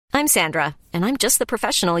I'm Sandra, and I'm just the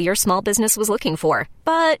professional your small business was looking for.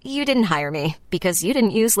 But you didn't hire me because you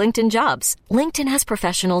didn't use LinkedIn Jobs. LinkedIn has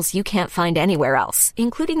professionals you can't find anywhere else,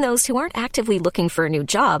 including those who aren't actively looking for a new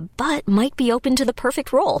job, but might be open to the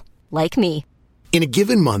perfect role, like me. In a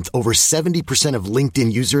given month, over 70% of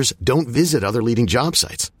LinkedIn users don't visit other leading job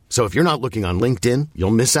sites. So if you're not looking on LinkedIn,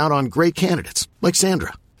 you'll miss out on great candidates like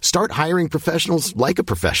Sandra. Start hiring professionals like a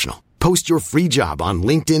professional. Post your free job on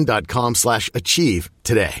linkedin.com/achieve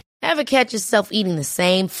today. Ever catch yourself eating the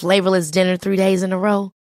same flavorless dinner 3 days in a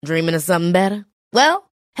row? Dreaming of something better?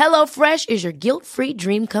 Well, HelloFresh is your guilt-free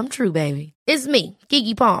dream come true, baby. It's me,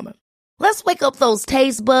 Keke Palmer. Let's wake up those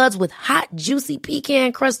taste buds with hot, juicy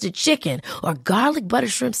pecan-crusted chicken or garlic butter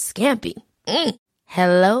shrimp scampi.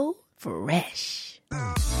 Hello Fresh.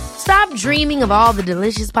 Stop dreaming of all the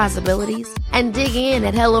delicious possibilities and dig in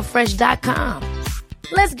at HelloFresh.com.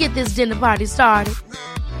 Let's get this dinner party started.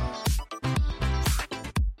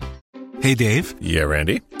 Hey, Dave. Yeah,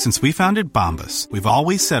 Randy. Since we founded Bombas, we've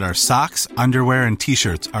always said our socks, underwear, and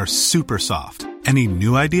T-shirts are super soft. Any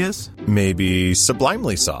new ideas? Maybe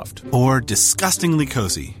sublimely soft. Or disgustingly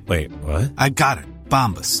cozy. Wait, what? I got it.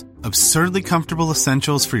 Bombas. Absurdly comfortable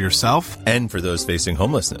essentials for yourself and for those facing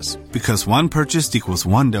homelessness. Because one purchased equals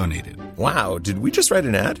one donated. Wow, did we just write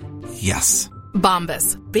an ad? Yes.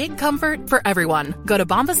 Bombas. Big comfort for everyone. Go to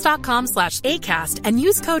bombas.com/ACAST and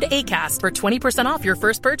use code ACAST for 20% off your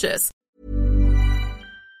first purchase.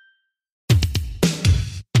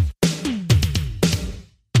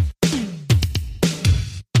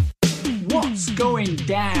 What's going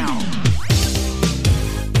down?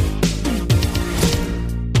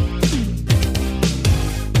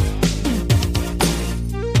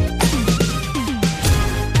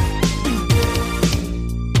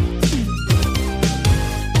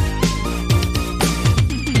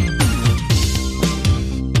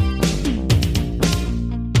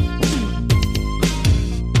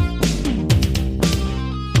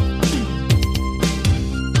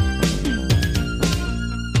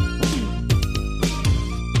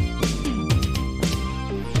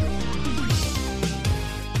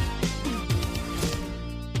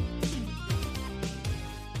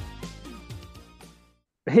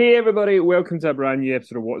 Hey everybody, welcome to a brand new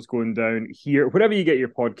episode of What's Going Down here, wherever you get your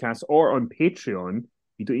podcasts, or on Patreon.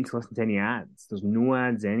 You don't need to listen to any ads. There's no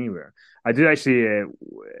ads anywhere. I do actually.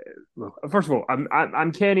 First of all,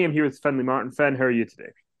 I'm Kenny. I'm here with Finley Martin. Finn, how are you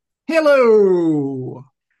today? Hello.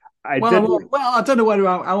 I don't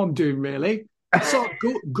know how I'm doing really. Sort of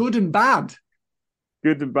good and bad.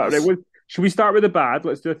 Good and bad. Right, should we start with the bad?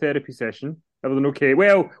 Let's do a therapy session. Everything okay?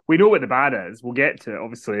 Well, we know what the bad is. We'll get to it,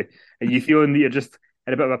 obviously. Are you feeling that you're just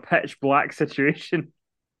in a bit of a pitch black situation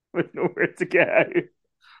with nowhere to get out?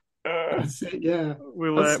 That's it, yeah.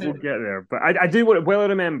 We'll get there. But I do want to, I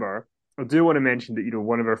remember, I do want to mention that,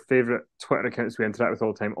 one of our favourite Twitter accounts we interact with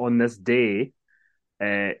all the time, on this day,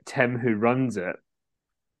 Tim, who runs it,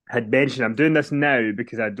 had mentioned, I'm doing this now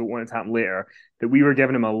because I don't want it to happen later, that we were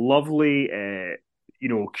giving him a lovely,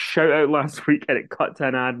 shout out last week, and it cut to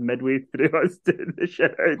an ad midway through us doing the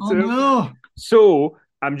shout out to him. No. So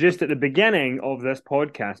I'm just at the beginning of this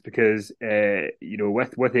podcast because, with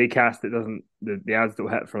Acast, it doesn't, the ads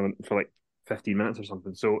don't hit for like 15 minutes or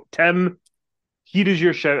something. So, Tim, here is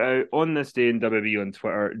your shout out on this day in WWE on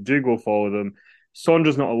Twitter. Do go follow them.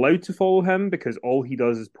 Sandra's not allowed to follow him because all he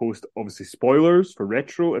does is post, obviously, spoilers for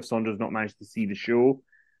Retro if Sandra's not managed to see the show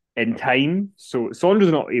in time. So,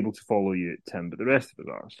 Sandra's not able to follow you, Tim, but the rest of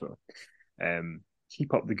us are. So,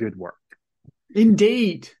 keep up the good work.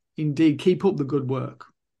 Indeed. Keep up the good work.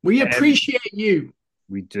 We appreciate you.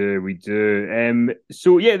 We do.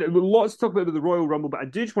 So, yeah, lots to talk about the Royal Rumble, but I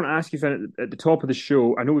do just want to ask you, Finn, at the top of the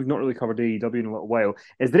show, I know we've not really covered AEW in a little while.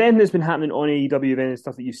 Is there anything that's been happening on AEW events and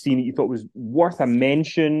stuff that you've seen that you thought was worth a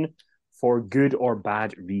mention for good or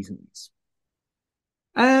bad reasons?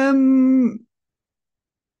 That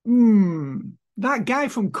guy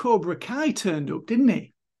from Cobra Kai turned up, didn't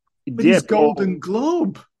he? With his Golden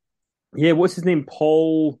Globe. Yeah, what's his name?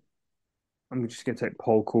 Paul... I'm just going to type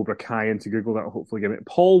Paul Cobra Kai into Google. That'll hopefully give it.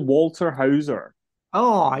 Paul Walter Hauser.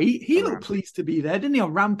 Oh, he looked pleased to be there, didn't he?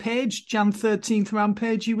 On Rampage, Jan 13th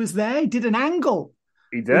Rampage, he was there. He did an angle.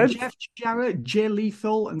 He did. With Jeff Jarrett, Jay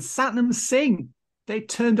Lethal, and Satnam Singh. They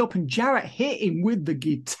turned up and Jarrett hit him with the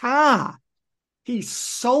guitar. He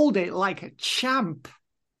sold it like a champ.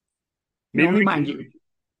 Maybe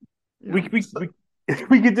we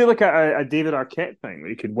could do like a David Arquette thing where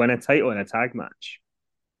he could win a title in a tag match.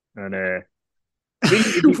 And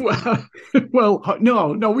well,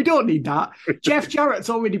 no, we don't need that. Jeff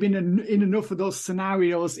Jarrett's already been in enough of those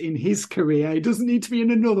scenarios in his career. He doesn't need to be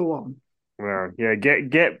in another one. Well, yeah,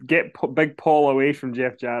 get Big Paul away from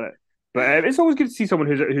Jeff Jarrett. But it's always good to see someone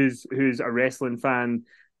who's a wrestling fan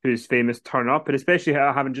who's famous turn up, and especially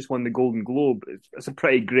having just won the Golden Globe. It's a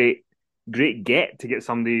pretty great get to get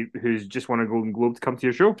somebody who's just won a Golden Globe to come to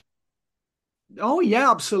your show. Oh yeah,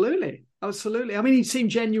 absolutely. I mean, he seemed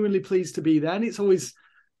genuinely pleased to be there, and it's always,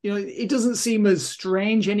 it doesn't seem as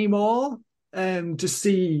strange anymore to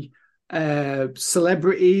see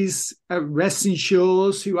celebrities at wrestling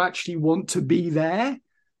shows who actually want to be there.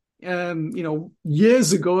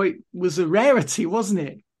 Years ago it was a rarity, wasn't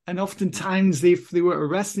it? And oftentimes, if they were at a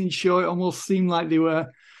wrestling show, it almost seemed like they were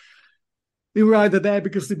either there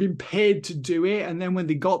because they'd been paid to do it, and then when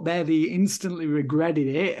they got there, they instantly regretted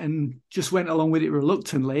it and just went along with it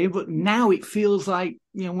reluctantly. But now it feels like,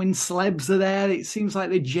 when celebs are there, it seems like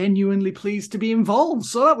they're genuinely pleased to be involved.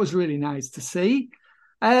 So that was really nice to see.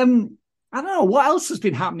 I don't know, what else has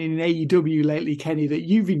been happening in AEW lately, Kenny, that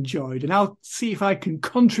you've enjoyed? And I'll see if I can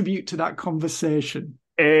contribute to that conversation.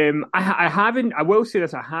 I will say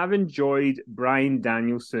this, I have enjoyed Bryan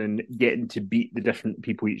Danielson getting to beat the different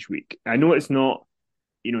people each week. I know it's not,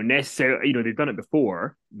 necessarily, they've done it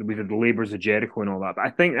before. We've had the Labors of Jericho and all that, but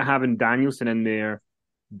I think having Danielson in there,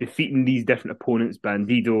 defeating these different opponents,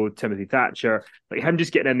 Bandido, Timothy Thatcher, like him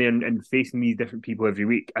just getting in there and facing these different people every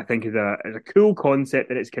week, I think is a cool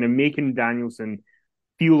concept, and it's kind of making Danielson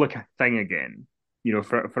feel like a thing again.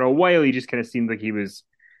 For a while, he just kind of seemed like he was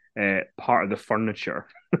part of the furniture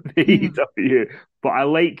of the AEW. But I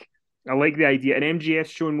like the idea, and MJF's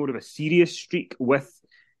showing more of a serious streak with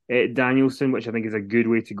Danielson, which I think is a good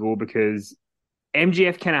way to go, because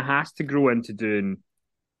MJF kind of has to grow into doing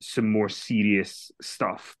some more serious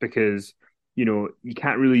stuff, because you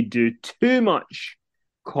can't really do too much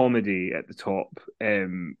comedy at the top. I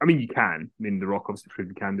mean, you can. I mean, The Rock obviously proved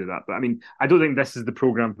you can do that, but I mean, I don't think this is the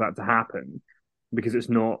program for that to happen, because it's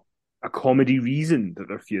not a comedy reason that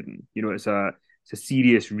they're feuding. It's a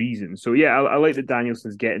serious reason. So yeah, I like that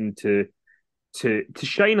Danielson's getting to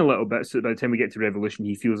shine a little bit, so that by the time we get to Revolution,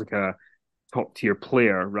 he feels like a top tier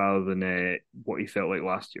player rather than what he felt like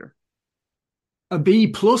last year. A B+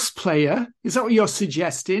 player? Is that what you're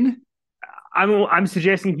suggesting? I'm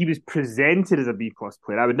suggesting he was presented as a B+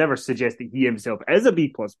 player. I would never suggest that he himself is a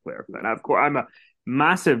B+ player. And of course, I'm a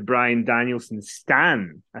massive Bryan Danielson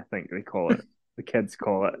stan, I think they call it. The kids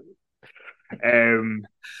call it.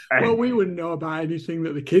 Well, we wouldn't know about anything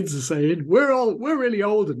that the kids are saying. We're really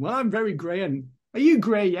old, and I'm very grey. And are you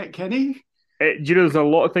grey yet, Kenny? There's a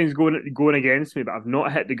lot of things going against me, but I've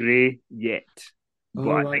not hit the grey yet.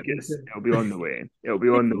 But I think it'll be on the way. It'll be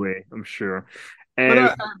on the way, I'm sure.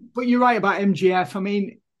 But you're right about MJF. I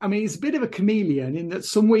mean, he's a bit of a chameleon in that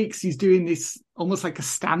some weeks he's doing this almost like a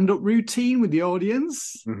stand-up routine with the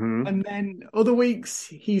audience. Mm-hmm. And then other weeks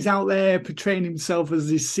he's out there portraying himself as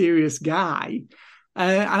this serious guy.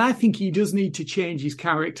 And I think he does need to change his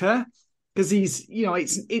character, because he's,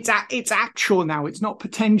 it's actual now. It's not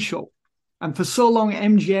potential. And for so long,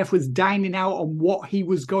 MJF was dining out on what he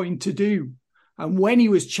was going to do. And when he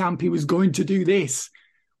was champ, he was going to do this.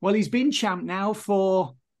 Well, he's been champ now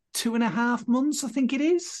for 2.5 months, I think it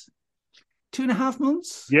is. 2.5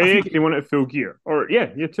 months? Yeah, he won it at Full Gear.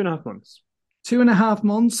 2.5 months. 2.5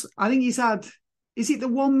 months. I think he's had, is it the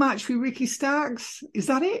one match with Ricky Starks? Is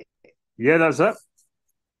that it? Yeah, that's it.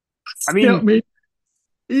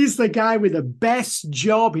 He's the guy with the best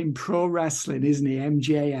job in pro wrestling, isn't he,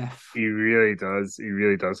 MJF? He really does. He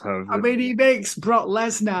really does have... he makes Brock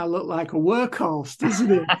Lesnar look like a workhorse, doesn't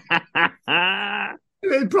he?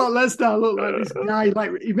 Brock Lesnar look like this guy.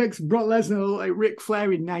 He makes Brock Lesnar look like Ric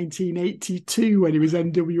Flair in 1982 when he was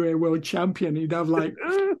NWA World Champion. He'd have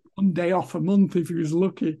one day off a month if he was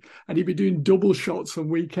lucky, and he'd be doing double shots on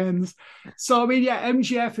weekends. So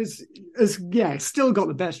MJF has still got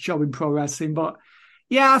the best job in pro wrestling, but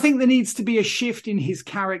yeah, I think there needs to be a shift in his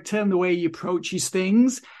character and the way he approaches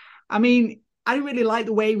things. I mean, I really like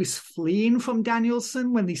the way he was fleeing from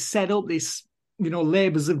Danielson when they set up this,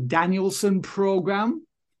 Labors of Danielson program.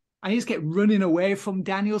 And he just kept running away from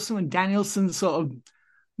Danielson, and Danielson sort of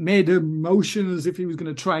made a motion as if he was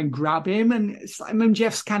going to try and grab him. And it's like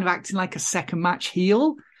MJF's kind of acting like a second match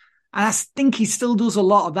heel. And I think he still does a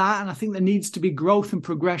lot of that. And I think there needs to be growth and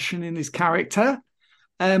progression in his character.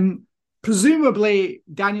 Presumably,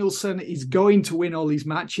 Danielson is going to win all these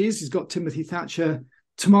matches. He's got Timothy Thatcher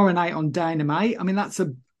tomorrow night on Dynamite. I mean, that's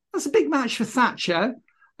a big match for Thatcher.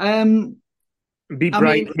 Beat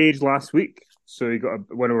Brian Cage last week. So he got a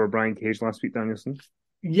win over Brian Cage last week, Danielson.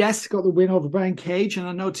 Yes, got the win over Brian Cage. And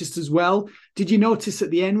I noticed as well, did you notice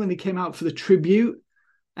at the end when they came out for the tribute,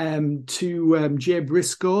 to Jay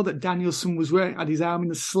Briscoe that Danielson was wearing, had his arm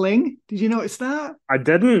in a sling. Did you notice that? I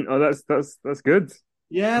didn't. Oh, that's good.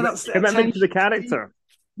 Yeah, that's commitment to the character.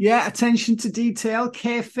 Yeah, attention to detail.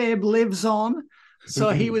 Kayfabe lives on. So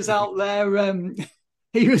he was out there.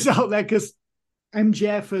 He was out there because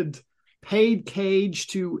MJF had paid Cage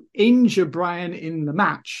to injure Bryan in the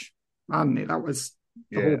match, hadn't it? That was.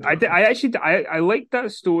 Yeah, I like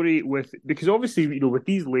that story because obviously, with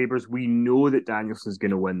these labors, we know that Danielson's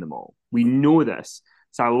going to win them all. We know this.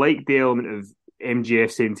 So I like the element of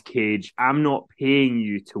MJF saying to Cage, I'm not paying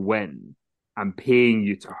you to win. I'm paying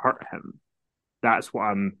you to hurt him. That's what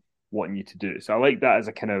I'm wanting you to do. So I like that as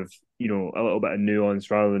a kind of, a little bit of nuance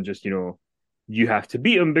rather than just, you have to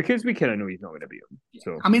beat him because we kind of know he's not going to beat him.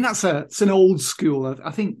 So I mean, it's an old school.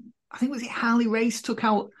 I think was it Harley Race took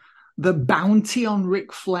out the bounty on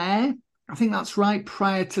Ric Flair? I think that's right,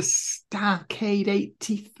 prior to Starrcade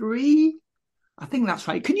 83. I think that's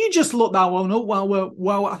right. Can you just look that one up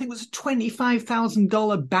while I think it was a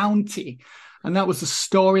 $25,000 bounty, and that was the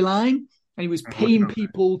storyline. And he was paying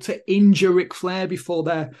people to injure Ric Flair before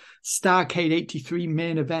their Starrcade 83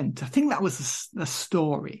 main event. I think that was the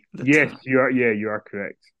story. Yes, you are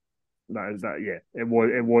correct. That is that. Yeah, it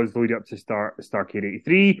was leading up to Starrcade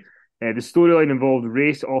 83. The storyline involved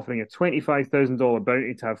Race offering a $25,000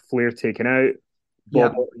 bounty to have Flair taken out.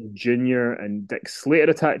 Bob Orton Jr. and Dick Slater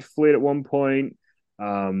attacked Flair at one point.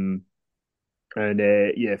 Flair had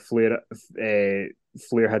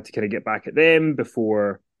to kind of get back at them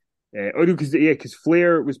before. Because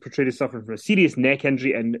Flair was portrayed as suffering from a serious neck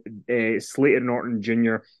injury, and Slater and Orton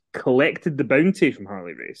Jr. collected the bounty from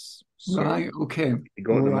Harley Race. So right, okay. They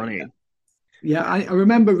got the money. Yeah, I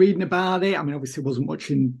remember reading about it. I mean, obviously, I wasn't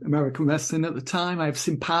watching American wrestling at the time. I've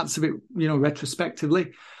seen parts of it,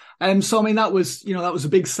 retrospectively. So, I mean, that was a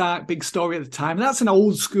big story at the time. And that's an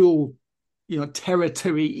old school,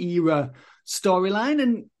 territory era storyline.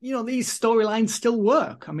 And, these storylines still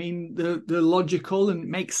work. I mean, they're logical and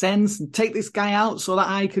make sense, and take this guy out so that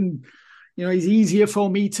I can, he's easier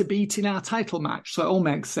for me to beat in our title match. So it all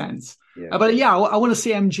makes sense. Yeah. I want to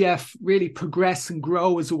see MJF really progress and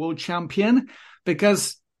grow as a world champion,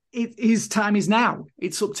 because his time is now.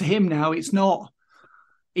 It's up to him now. He's not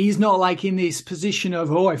like in this position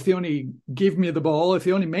of, if you only give me the ball, if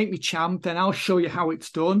you only make me champ, then I'll show you how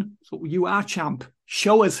it's done. So you are champ.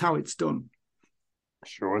 Show us how it's done.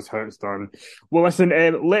 Show us how it's done. Well, listen,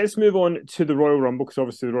 let's move on to the Royal Rumble, because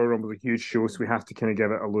obviously the Royal Rumble is a huge show, so we have to kind of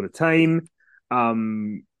give it a load of time.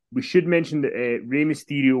 We should mention that Rey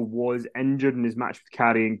Mysterio was injured in his match with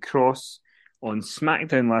Karrion Kross on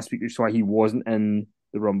SmackDown last week, which is why he wasn't in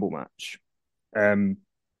the Rumble match.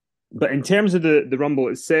 But in terms of the Rumble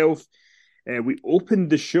itself, we opened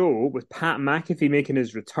the show with Pat McAfee making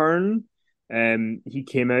his return. He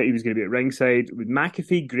came out, he was going to be at ringside with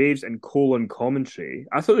McAfee, Graves, and Cole on commentary.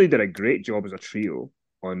 I thought they did a great job as a trio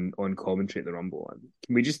on commentary at the Rumble.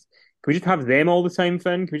 Can we just have them all the time,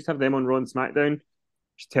 Finn? Can we just have them on Raw and SmackDown?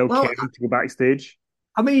 Just tell Kevin to go backstage.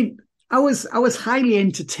 I mean, I was highly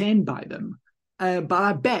entertained by them, but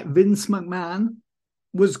I bet Vince McMahon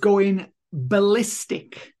was going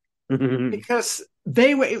ballistic because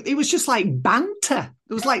it was just like banter.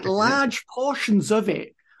 There was like large portions of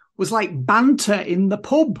it was like banter in the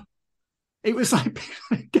pub. It was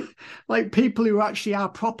like people who actually are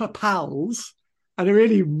proper pals and are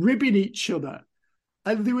really ribbing each other.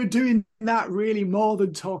 And they were doing that really more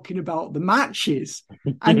than talking about the matches.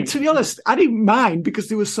 And to be honest, I didn't mind because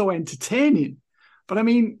they were so entertaining. But I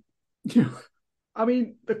mean,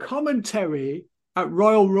 the commentary at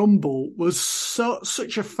Royal Rumble was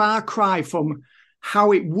such a far cry from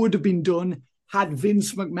how it would have been done had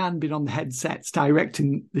Vince McMahon been on the headsets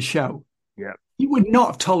directing the show. Yeah. He would not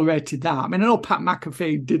have tolerated that. I mean, I know Pat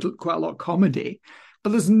McAfee did quite a lot of comedy,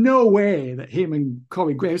 but there's no way that him and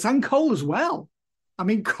Corey Graves and Cole as well. I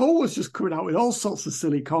mean, Cole was just coming out with all sorts of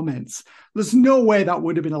silly comments. There's no way that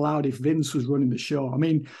would have been allowed if Vince was running the show. I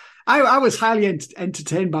mean, I was highly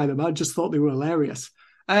entertained by them. I just thought they were hilarious.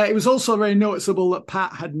 It was also very noticeable that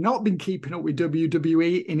Pat had not been keeping up with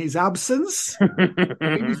WWE in his absence.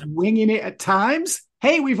 He was winging it at times.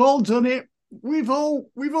 Hey, we've all done it. We've all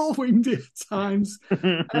winged it at times.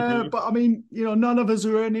 But I mean, none of us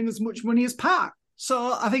are earning as much money as Pat.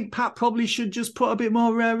 So I think Pat probably should just put a bit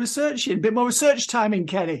more research in, a bit more research time in,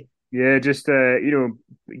 Kenny. Yeah, just get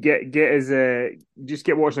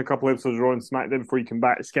watching a couple episodes of Raw and SmackDown before you come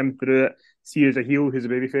back, skim through it, see who's a heel, who's a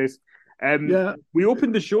babyface. We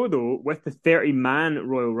opened the show though with the 30-man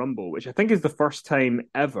Royal Rumble, which I think is the first time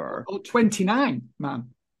ever. 29 man.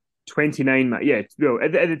 29 man, yeah. Well,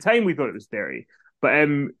 at the time we thought it was 30, but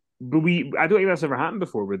I don't think that's ever happened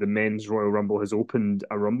before, where the men's Royal Rumble has opened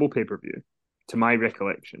a Rumble pay-per-view, to my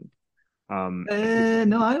recollection. No,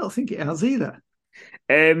 I don't think it has either.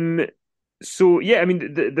 So yeah, I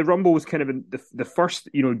mean, the Rumble was kind of the first.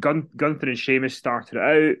 Gunther and Sheamus started it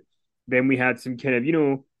out. Then we had some kind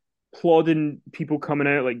of plodding people coming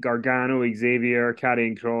out like Gargano, Xavier,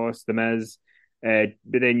 Karrion Kross, The Miz. But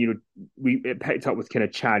then it picked up with kind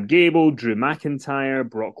of Chad Gable, Drew McIntyre,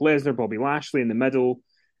 Brock Lesnar, Bobby Lashley in the middle.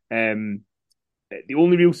 The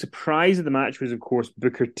only real surprise of the match was, of course,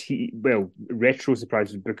 Booker T. Well, retro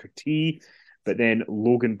surprise was Booker T. But then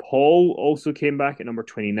Logan Paul also came back at number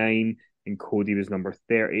 29, and Cody was number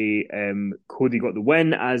 30. Cody got the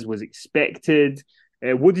win, as was expected.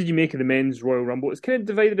 What did you make of the men's Royal Rumble? It's kind of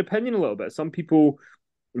divided opinion a little bit. Some people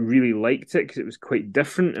really liked it because it was quite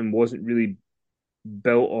different and wasn't really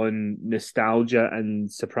built on nostalgia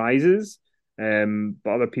and surprises. But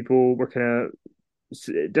other people were kind of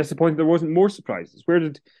disappointed there wasn't more surprises. How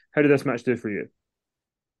did this match do for you?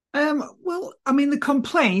 Well, I mean, the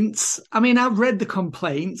complaints, I've read the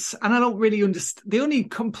complaints and I don't really understand. The only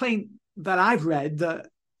complaint that I've read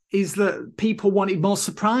is that people wanted more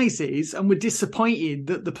surprises and were disappointed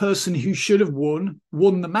that the person who should have won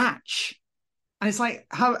the match. And it's like,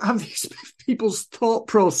 how have these people's thought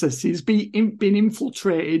processes been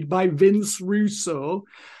infiltrated by Vince Russo?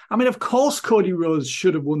 I mean, of course, Cody Rhodes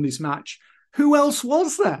should have won this match. Who else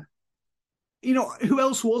was there? Who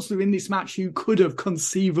else was there in this match who could have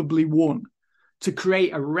conceivably won to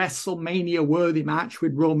create a WrestleMania-worthy match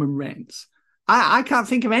with Roman Reigns? I can't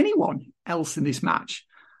think of anyone else in this match.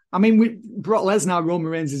 I mean, with Brock Lesnar,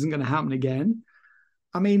 Roman Reigns isn't going to happen again.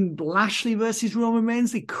 I mean, Lashley versus Roman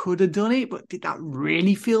Reigns, they could have done it, but did that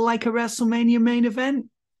really feel like a WrestleMania main event?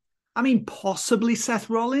 I mean, possibly Seth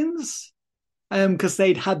Rollins, because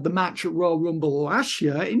they'd had the match at Royal Rumble last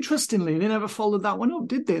year. Interestingly, they never followed that one up,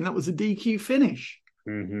 did they? And that was a DQ finish.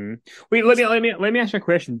 Mm-hmm. Wait, let me ask you a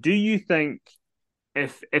question. Do you think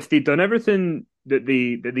if they'd done everything that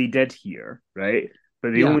they did here, right?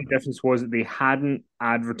 But the only difference was that they hadn't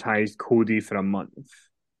advertised Cody for a month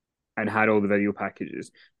and had all the video packages.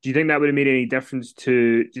 Do you think that would have made any difference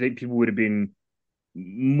do you think people would have been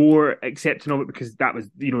more accepting of it because that was,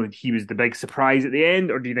 he was the big surprise at the end?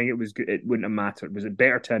 Or do you think it wouldn't have mattered? Was it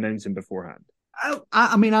better to announce him beforehand?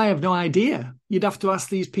 I mean, I have no idea. You'd have to ask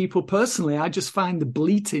these people personally. I just find the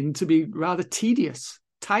bleating to be rather tedious,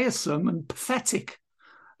 tiresome and pathetic.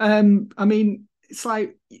 I mean, it's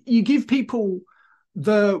like you give people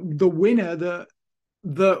the winner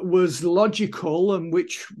that was logical and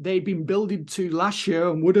which they'd been building to last year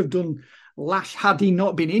and would have done had he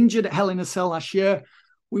not been injured at Hell in a Cell last year.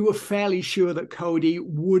 We were fairly sure that Cody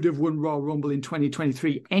would have won Royal Rumble in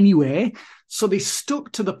 2023 anyway. So they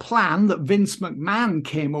stuck to the plan that Vince McMahon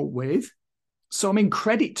came up with. So I mean,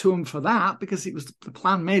 credit to him for that because the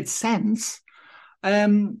plan made sense.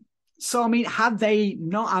 So I mean, had they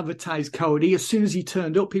not advertised Cody, as soon as he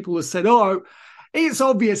turned up, people would have said, "Oh, it's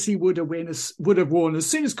obvious he would have won." As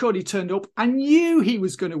soon as Cody turned up, I knew he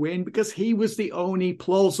was going to win because he was the only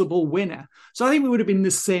plausible winner. So I think we would have been in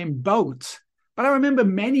the same boat. But I remember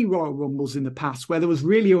many Royal Rumbles in the past where there was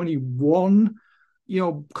really only one,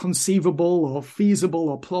 conceivable or feasible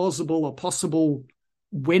or plausible or possible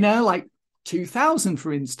winner, like 2000,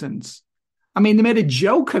 for instance. I mean, they made a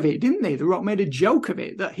joke of it, didn't they? The Rock made a joke of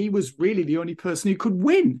it, that he was really the only person who could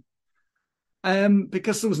win.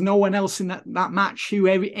 Because there was no one else in that match who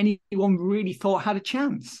anyone really thought had a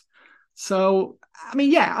chance. So,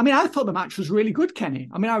 I thought the match was really good, Kenny.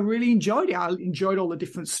 I mean, I really enjoyed it. I enjoyed all the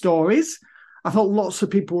different stories. I thought lots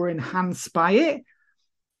of people were enhanced by it.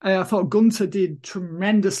 I thought Gunther did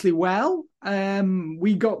tremendously well.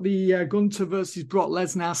 We got the Gunther versus Brock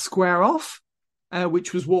Lesnar square off,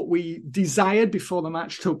 which was what we desired before the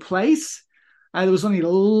match took place. There was only a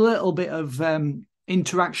little bit of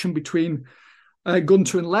interaction between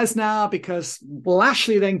Gunther and Lesnar because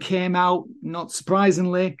Lashley then came out, not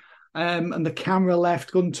surprisingly, and the camera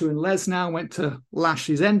left Gunther and Lesnar, went to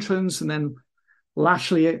Lashley's entrance, and then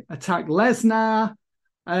Lashley attacked Lesnar,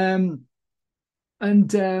 and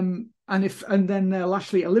then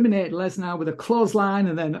Lashley eliminated Lesnar with a clothesline,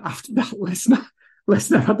 and then after that,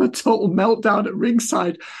 Lesnar had a total meltdown at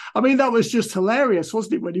ringside. I mean, that was just hilarious,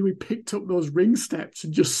 wasn't it, when he picked up those ring steps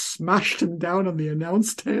and just smashed him down on the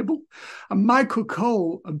announce table? And Michael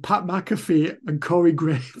Cole and Pat McAfee and Corey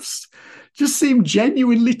Graves just seemed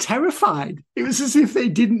genuinely terrified. It was as if they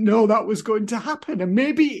didn't know that was going to happen. And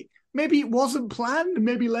maybe it wasn't planned.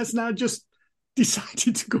 Maybe Lesnar just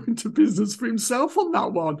decided to go into business for himself on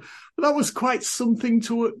that one. But that was quite something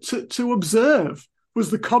to observe, was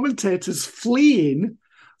the commentators fleeing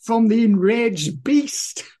from the enraged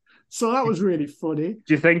beast So that was really funny.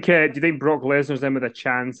 Do you think Brock Lesnar's in with a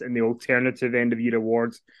chance in the alternative end of year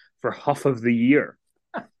awards for Huff of the Year?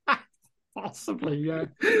 Possibly, yeah.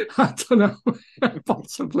 I don't know.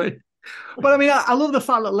 Possibly. But I mean, I love the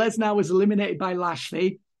fact that Lesnar was eliminated by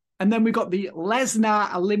Lashley. And then we got the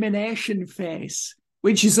Lesnar elimination face,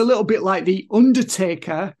 which is a little bit like the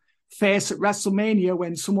Undertaker face at WrestleMania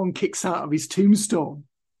when someone kicks out of his tombstone.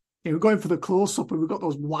 We're going for the close-up and we've got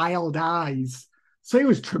those wild eyes. So he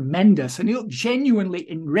was tremendous and he looked genuinely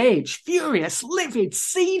enraged, furious, livid,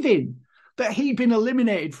 seething that he'd been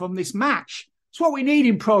eliminated from this match. It's what we need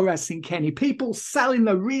in pro wrestling, Kenny. People selling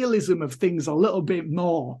the realism of things a little bit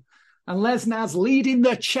more. And Lesnar's leading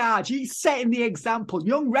the charge. He's setting the example.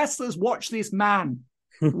 Young wrestlers, watch this man.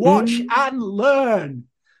 Watch and learn.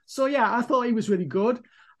 So, yeah, I thought he was really good.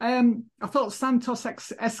 I thought Santos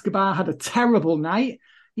Escobar had a terrible night.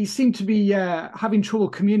 He seemed to be having trouble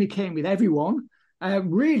communicating with everyone.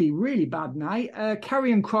 Really, really bad night.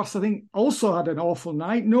 Karrion Kross, I think, also had an awful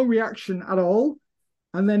night. No reaction at all.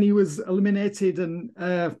 And then he was eliminated and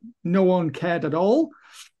no one cared at all.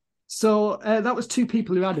 So that was two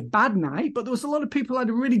people who had a bad night, but there was a lot of people who had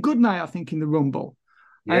a really good night, I think, in the Rumble.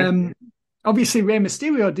 Yeah. Obviously, Rey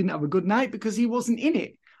Mysterio didn't have a good night because he wasn't in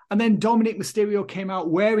it. And then Dominic Mysterio came out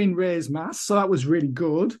wearing Rey's mask, so that was really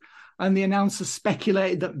good. And the announcer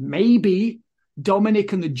speculated that maybe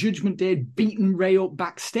Dominic and the Judgment Day had beaten Rey up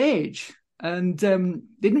backstage. And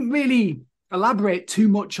didn't really elaborate too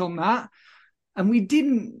much on that. And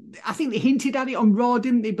I think they hinted at it on Raw,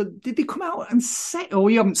 didn't they? But did they come out and say, oh,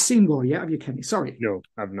 you haven't seen Raw yet, have you, Kenny? Sorry. No,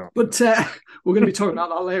 I've not. But we're going to be talking about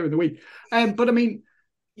that later in the week. But I mean,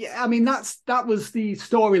 that was the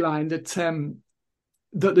storyline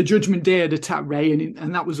that the Judgment Day had attacked Rey,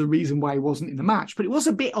 and that was the reason why he wasn't in the match. But it was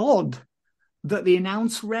a bit odd that they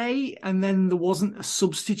announced Rey and then there wasn't a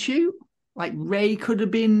substitute. Like Rey could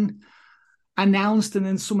have been announced and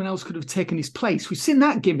then someone else could have taken his place. We've seen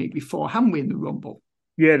that gimmick before, haven't we, in the Rumble?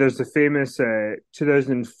 Yeah, there's the famous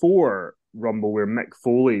 2004 Rumble where Mick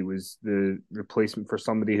Foley was the replacement for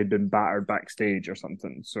somebody who'd been battered backstage or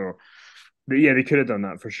something. So, but yeah, they could have done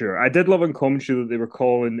that for sure. I did love on commentary that they were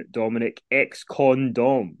calling Dominic ex-con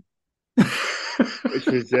Dom, which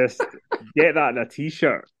was just, get that in a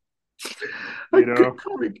t-shirt. You know?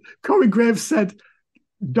 Corey Graves said,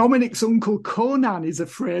 Dominic's uncle Conan is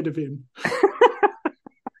afraid of him.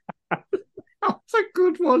 That's a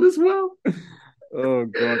good one as well. Oh,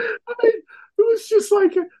 God. I mean, it was just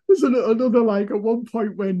like, there's another, like, at one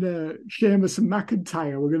point when Sheamus and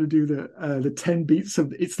McIntyre were going to do the 10 beats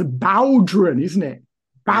of, it's the Bowdren, isn't it?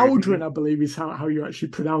 Bowdren, I believe, is how you actually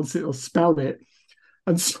pronounce it or spell it.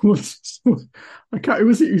 And someone I can't, who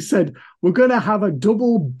was it who said, we're going to have a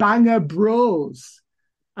double banger bros.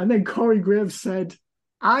 And then Corey Graves said,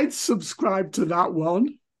 I'd subscribe to that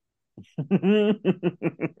one. I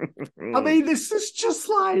mean, this is just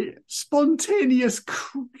like spontaneous.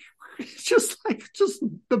 Just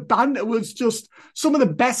the banter was just some of the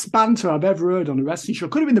best banter I've ever heard on a wrestling show.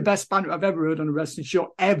 Could have been the best banter I've ever heard on a wrestling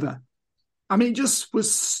show ever. I mean, it just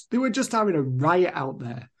was, they were just having a riot out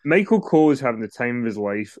there. Michael Cole is having the time of his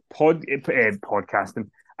life, podcasting,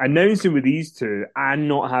 announcing with these two and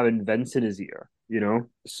not having Vince in his ear, you know?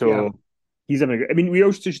 So. Yeah. He's having I mean, we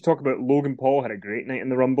also should talk about Logan Paul had a great night in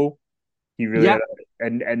the Rumble. He really had,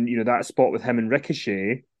 and you know, that spot with him and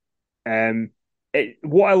Ricochet.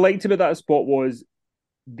 What I liked about that spot was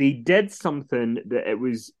they did something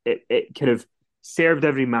that it kind of served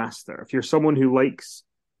every master. If you're someone who likes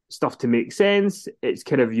stuff to make sense, it's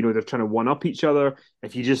kind of, you know, they're trying to one up each other.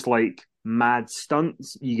 If you just like mad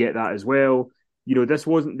stunts, you get that as well. You know, this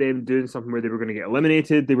wasn't them doing something where they were going to get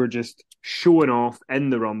eliminated. They were just showing off in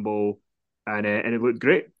the Rumble. And it looked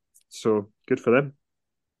great, so good for them.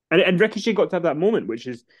 And Ricochet got to have that moment, which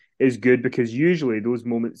is good because usually those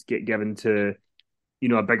moments get given to, you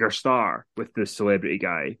know, a bigger star with the celebrity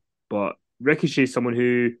guy. But Ricochet is someone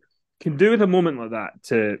who can do with a moment like that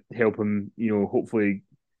to help him, you know, hopefully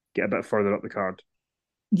get a bit further up the card.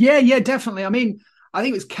 Yeah, definitely. I mean, I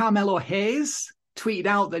think it was Carmelo Hayes tweeted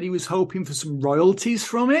out that he was hoping for some royalties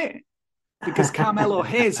from it because Carmelo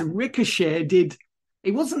Hayes and Ricochet did.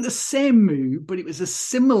 It wasn't the same move, but it was a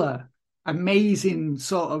similar, amazing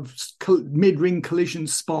sort of mid-ring collision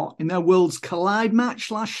spot in their Worlds Collide match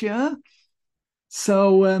last year.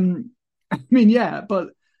 So, I mean, yeah, but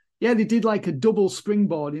yeah, they did like a double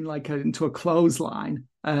springboard into a clothesline.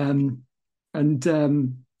 Yeah,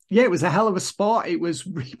 it was a hell of a spot. It was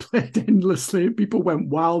replayed endlessly. People went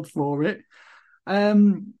wild for it.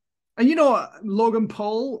 And you know, Logan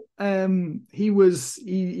Paul, he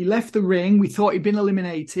left the ring. We thought he'd been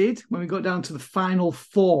eliminated when we got down to the final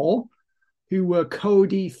four. who were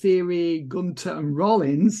Cody, Theory, Gunter, and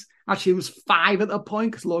Rollins. Actually, it was 5 at that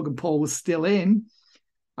point because Logan Paul was still in.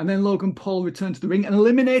 And then Logan Paul returned to the ring and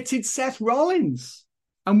eliminated Seth Rollins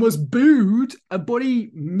and was booed, but he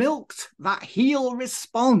milked that heel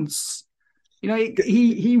response. You know,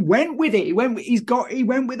 he went with it. He went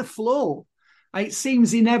with the flow. It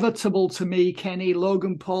seems inevitable to me, Kenny,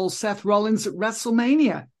 Logan Paul, Seth Rollins at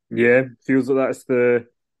WrestleMania. Yeah, feels like that's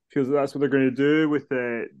what they're going to do with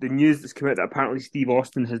the news that's come out that apparently Steve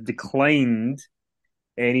Austin has declined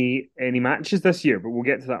any matches this year. But we'll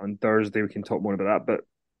get to that on Thursday. We can talk more about that. But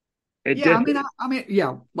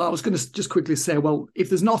Well, I was going to just quickly say, well, if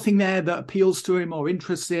there's nothing there that appeals to him or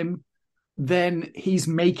interests him, then he's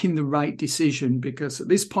making the right decision, because at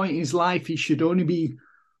this point in his life, he should only be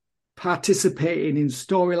participating in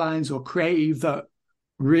storylines or creative that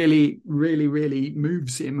really, really, really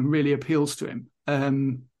moves him and really appeals to him.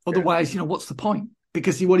 Otherwise, what's the point?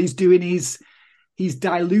 Because what he's doing is he's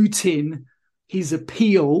diluting his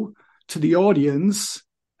appeal to the audience.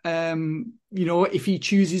 If he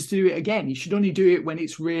chooses to do it again, he should only do it when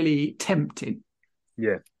it's really tempting.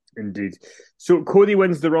 Yeah, indeed. So Cody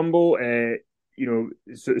wins the Rumble.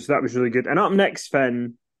 So that was really good. And up next,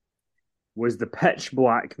 Finn, was the Pitch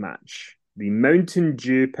Black match, the Mountain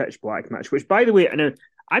Dew Pitch Black match. Which, by the way,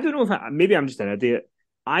 I don't know if maybe I'm just an idiot.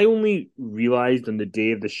 I only realised on the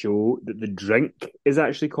day of the show that the drink is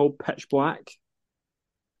actually called Pitch Black.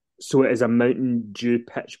 So it is a Mountain Dew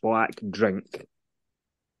Pitch Black drink.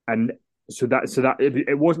 And so that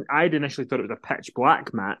it wasn't. I'd initially thought it was a Pitch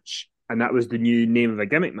Black match, and that was the new name of a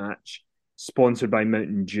gimmick match sponsored by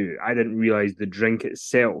Mountain Dew. I didn't realize the drink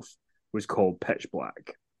itself was called Pitch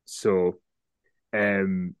Black. So,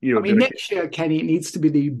 next year, Kenny, it needs to be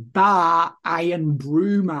the Bar Iron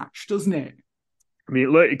Brew match, doesn't it? I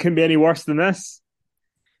mean, look, it couldn't be any worse than this.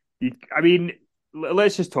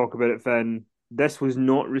 Let's just talk about it, Finn. This was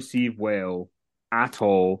not received well at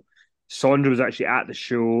all. Sandra was actually at the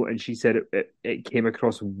show, and she said it came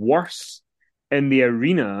across worse in the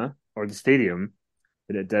arena or the stadium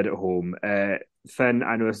than it did at home. Finn,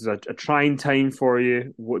 I know this is a trying time for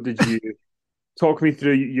you. What did you talk me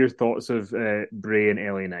through your thoughts of Bray and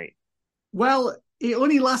LA Knight? Well, it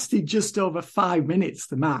only lasted just over 5 minutes,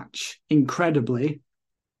 the match, incredibly.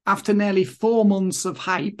 After nearly 4 months of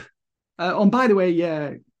hype. By the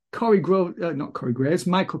way,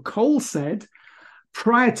 Michael Cole said,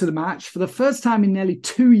 prior to the match, for the first time in nearly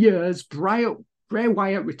 2 years, Bray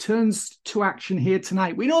Wyatt returns to action here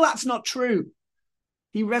tonight. We know that's not true.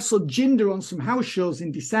 He wrestled Jinder on some house shows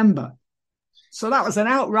in December. So that was an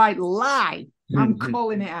outright lie. I'm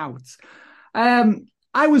calling it out.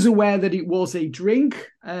 I was aware that it was a drink.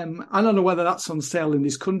 I don't know whether that's on sale in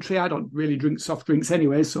this country. I don't really drink soft drinks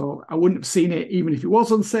anyway, so I wouldn't have seen it even if it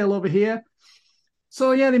was on sale over here.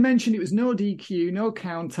 So, yeah, they mentioned it was no DQ, no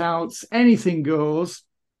countouts, anything goes.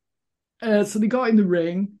 So they got in the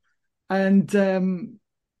ring, and then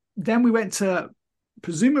we went to,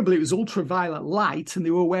 presumably it was ultraviolet light, and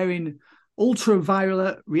they were wearing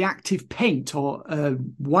ultraviolet reactive paint, or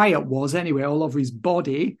Wyatt was anyway, all over his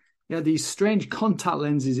body. He had these strange contact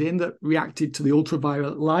lenses in that reacted to the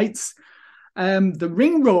ultraviolet lights. The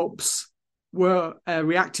ring ropes were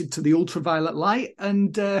reacted to the ultraviolet light,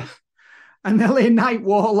 and LA Knight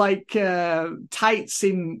wore tights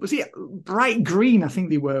in, was it bright green? I think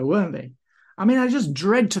they were, weren't they? I mean, I just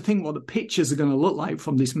dread to think what the pictures are going to look like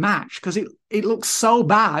from this match, because it looks so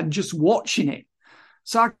bad just watching it.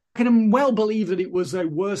 So I can well believe that it was a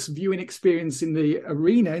worse viewing experience in the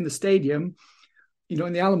arena, in the stadium,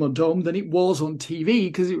 in the Alamo Dome, than it was on TV,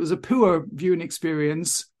 because it was a poor viewing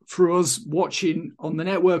experience for us watching on the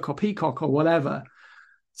network or Peacock or whatever.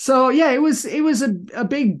 So, yeah, it was a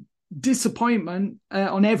big disappointment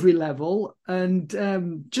on every level, and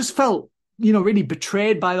just felt, really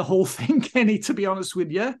betrayed by the whole thing, Kenny, to be honest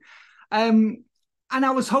with you. And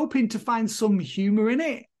I was hoping to find some humour in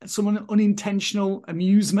it, some unintentional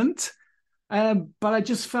amusement. But I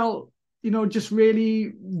just felt, just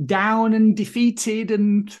really down and defeated,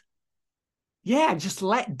 and, yeah, just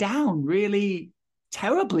let down really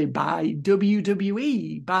terribly by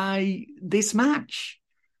WWE, by this match.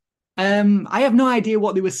 I have no idea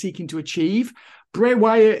what they were seeking to achieve. Bray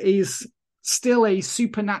Wyatt is still a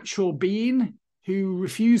supernatural being who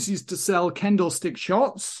refuses to sell kendo stick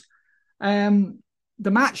shots. The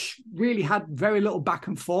match really had very little back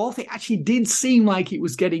and forth. It actually did seem like it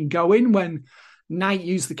was getting going when Knight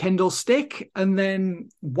used the kendo stick, and then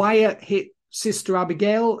Wyatt hit Sister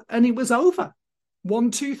Abigail, and it was over. 1,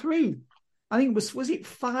 2, 3. I think it was it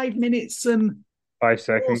 5 minutes and 5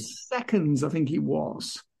 seconds? 4 seconds, I think it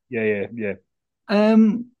was. Yeah.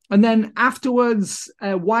 And then afterwards,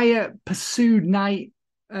 Wyatt pursued Knight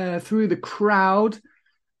through the crowd.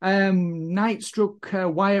 Knight struck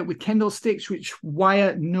Wyatt with candlesticks, which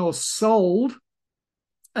Wyatt no-sold.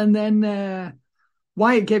 And then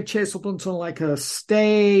Wyatt gave chase up onto like a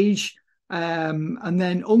stage. And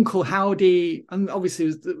then Uncle Howdy, and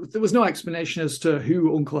obviously there was no explanation as to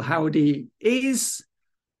who Uncle Howdy is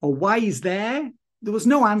or why he's there. There was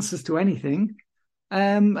no answers to anything.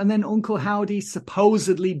 And then Uncle Howdy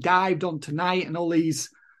supposedly dived onto Knight, and all these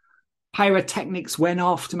pyrotechnics went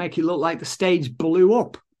off to make it look like the stage blew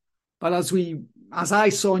up. But as I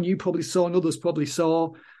saw, and you probably saw, and others probably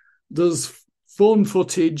saw, there's phone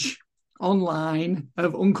footage online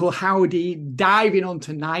of Uncle Howdy diving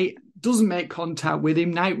onto Knight, doesn't make contact with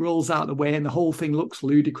him. Knight rolls out of the way, and the whole thing looks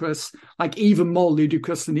ludicrous, like even more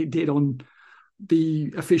ludicrous than it did on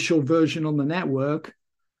the official version on the network.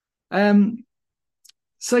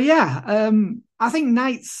 So yeah, I think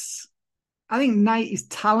Knight is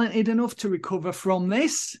talented enough to recover from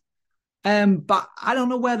this. But I don't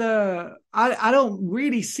know whether I don't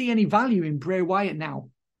really see any value in Bray Wyatt now.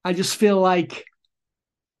 I just feel like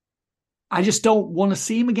I just don't want to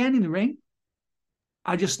see him again in the ring.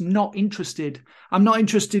 I'm just not interested. I'm not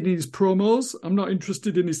interested in his promos. I'm not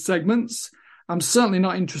interested in his segments. I'm certainly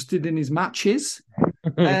not interested in his matches.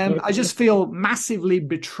 I just feel massively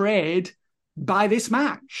betrayed by this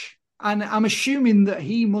match. And I'm assuming that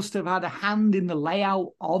he must have had a hand in the layout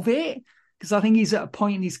of it, because I think he's at a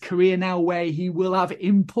point in his career now where he will have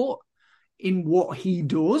input in what he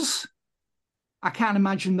does. I can't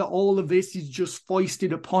imagine that all of this is just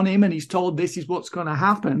foisted upon him and he's told this is what's going to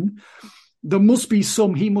happen. There must be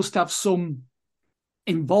he must have some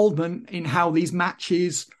involvement in how these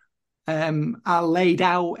matches are laid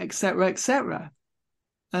out, etc., etc.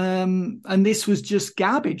 And this was just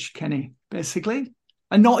garbage, Kenny, basically,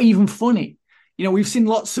 and not even funny. You know, we've seen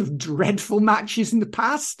lots of dreadful matches in the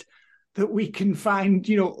past that we can find,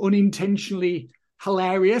 you know, unintentionally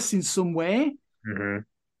hilarious in some way. Mm-hmm.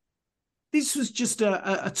 This was just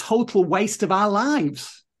a total waste of our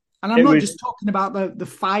lives. And I'm not just talking about the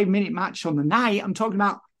 5-minute match on the night. I'm talking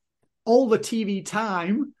about all the TV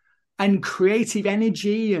time and creative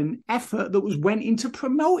energy and effort that went into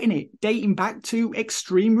promoting it, dating back to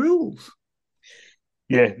Extreme Rules.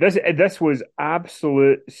 Yeah, this was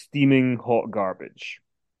absolute steaming hot garbage.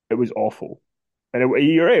 It was awful, and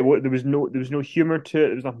you're right. There was no humor to it.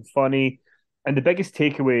 There was nothing funny. And the biggest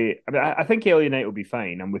takeaway, I mean, I think LA Knight will be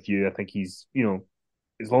fine. I'm with you. I think he's, you know,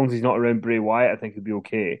 as long as he's not around Bray Wyatt, I think he'll be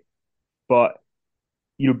okay. But,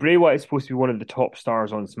 you know, Bray Wyatt is supposed to be one of the top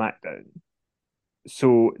stars on SmackDown.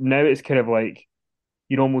 So now it's kind of like,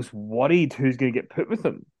 you're almost worried who's going to get put with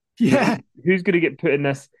him. Yeah. Who's going to get put in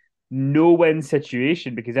this no-win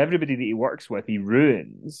situation, because everybody that he works with, he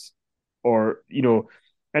ruins. Or, you know,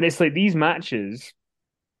 and it's like these matches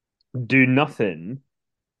do nothing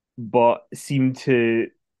but seem to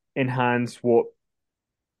enhance what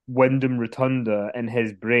Wyndham Rotunda in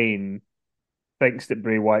his brain thinks that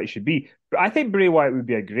Bray Wyatt should be. But I think Bray Wyatt would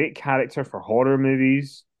be a great character for horror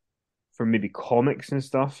movies, for maybe comics and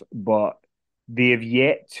stuff, but they have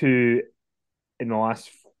yet to, in the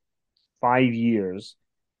last 5 years,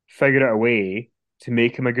 figure out a way to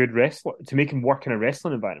make him a good wrestler, to make him work in a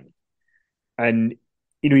wrestling environment. And,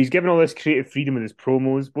 you know, he's given all this creative freedom with his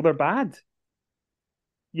promos. Well, they're bad.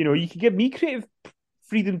 You know, you could give me creative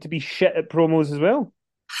freedom to be shit at promos as well.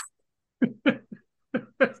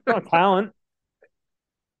 It's not a talent.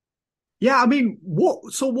 Yeah, I mean,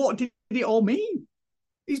 what did it all mean?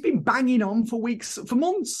 He's been banging on for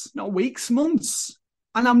months, not weeks, months.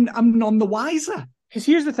 And I'm none the wiser. Because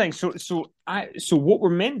here's the thing. So what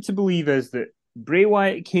we're meant to believe is that Bray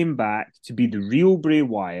Wyatt came back to be the real Bray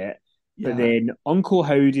Wyatt, but then Uncle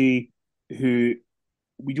Howdy, who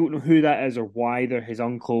we don't know who that is or why they're his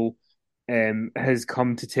uncle, has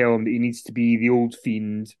come to tell him that he needs to be the old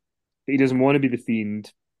Fiend, that he doesn't want to be the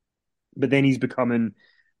Fiend, but then he's becoming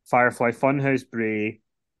Firefly Funhouse Bray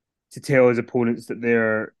to tell his opponents that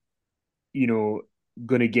they're, you know,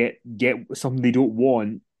 going to get something they don't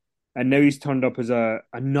want. And now he's turned up as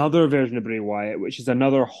another version of Bray Wyatt, which is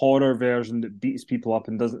another horror version that beats people up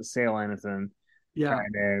and doesn't sell anything. Yeah.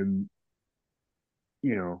 And,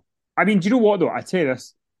 you know, I mean, do you know what, though? I tell you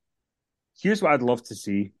this. Here's what I'd love to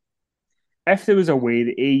see. If there was a way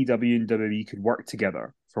that AEW and WWE could work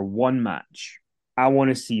together for one match, I want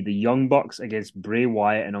to see the Young Bucks against Bray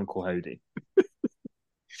Wyatt and Uncle Howdy.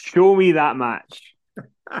 Show me that match.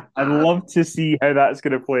 I'd love to see how that's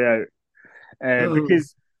going to play out.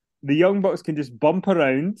 Because the Young Bucks can just bump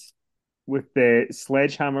around with the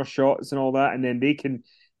sledgehammer shots and all that, and then they can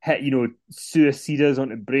hit, you know, suicidas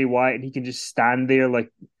onto Bray Wyatt, and he can just stand there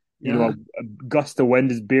like You know, a gust of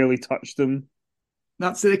wind has barely touched them.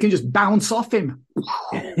 That's it. They can just bounce off him.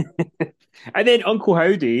 And then Uncle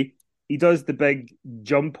Howdy, he does the big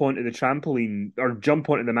jump onto the trampoline or jump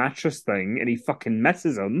onto the mattress thing, and he fucking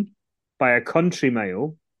misses him by a country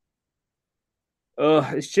mile.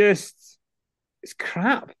 Ugh, it's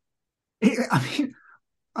crap.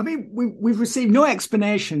 I mean, we've received no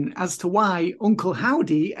explanation as to why Uncle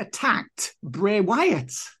Howdy attacked Bray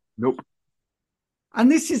Wyatt. Nope. And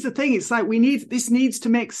this is the thing. It's like this needs to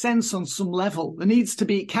make sense on some level.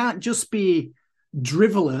 It can't just be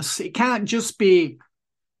drivelous. It can't just be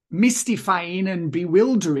mystifying and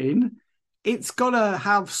bewildering. It's got to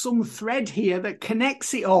have some thread here that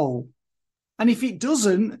connects it all. And if it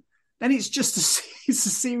doesn't, then it's just it's a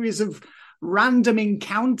series of random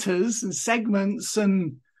encounters and segments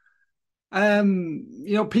and,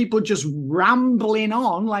 people just rambling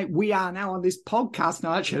on like we are now on this podcast.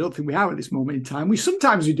 No, actually, I don't think we are at this moment in time.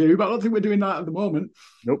 Sometimes we do, but I don't think we're doing that at the moment.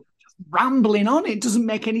 Nope. Just rambling on. It doesn't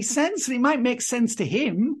make any sense. And it might make sense to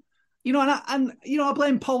him, and I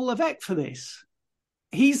blame Paul Levesque for this.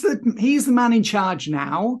 He's the man in charge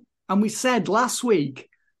now. And we said last week,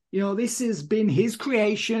 this has been his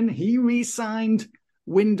creation. He re-signed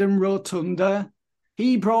Wyndham Rotunda.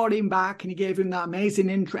 He brought him back and he gave him that amazing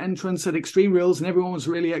entrance at Extreme Rules, and everyone was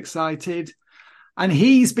really excited. And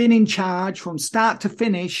he's been in charge from start to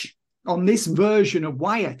finish on this version of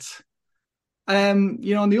Wyatt. And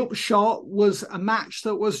the upshot was a match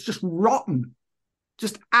that was just rotten,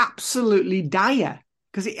 just absolutely dire,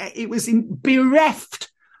 because it was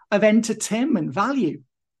bereft of entertainment value.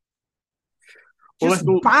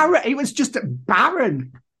 Barren. It was just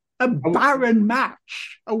barren. A barren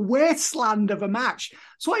match, a wasteland of a match.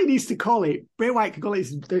 That's what he needs to call it. Bray Wyatt could call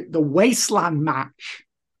it the wasteland match.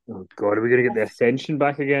 Oh, God, are we going to get the Ascension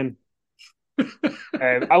back again?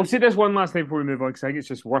 I'll say this one last thing before we move on, because I think it's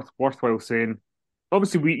just worthwhile saying.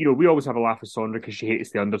 Obviously, we always have a laugh with Sondra because she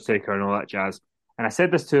hates The Undertaker and all that jazz. And I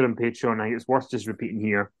said this to her on Patreon, I think it's worth just repeating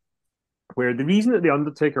here, where the reason that The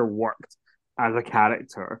Undertaker worked as a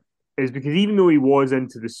character is because even though he was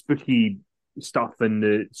into the spooky stuff and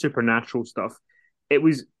the supernatural stuff, it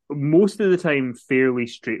was most of the time fairly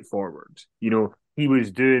straightforward. He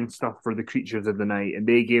was doing stuff for the creatures of the night, and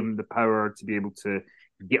they gave him the power to be able to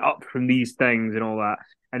get up from these things and all that.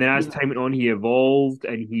 And then as time went on, he evolved,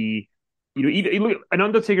 and he look, an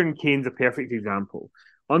Undertaker and Kane's a perfect example.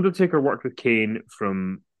 Undertaker worked with Kane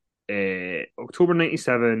from October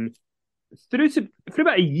 '97 for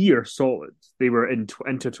about a year solid. They were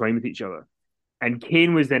intertwined with each other. And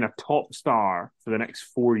Kane was then a top star for the next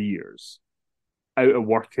 4 years out of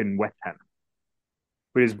working with him.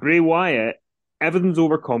 Whereas Bray Wyatt, everything's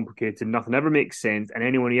overcomplicated, nothing ever makes sense, and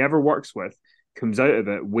anyone he ever works with comes out of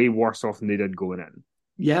it way worse off than they did going in.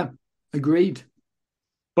 Yeah, agreed.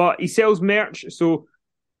 But he sells merch, so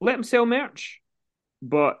let him sell merch.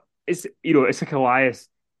 But it's like Elias.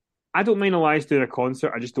 I don't mind Elias doing a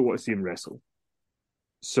concert, I just don't want to see him wrestle.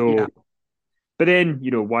 So... Yeah. But then,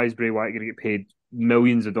 why is Bray Wyatt going to get paid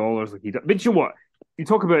millions of dollars like he does? But you know what? You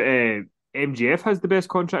talk about MJF has the best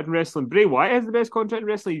contract in wrestling. Bray Wyatt has the best contract in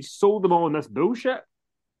wrestling. He sold them all on this bullshit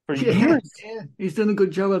for years. Yeah, he's done a good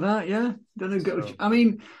job of that, yeah. I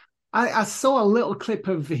mean, I saw a little clip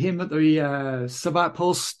of him at the Survivor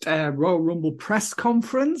Post Royal Rumble press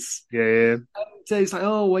conference. Yeah. And he's like,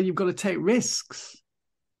 oh, well, you've got to take risks.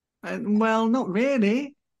 And, well, not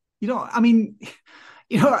really.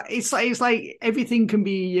 It's like everything can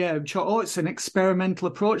be, it's an experimental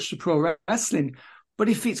approach to pro wrestling. But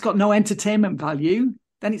if it's got no entertainment value,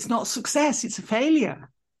 then it's not a success. It's a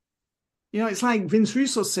failure. It's like Vince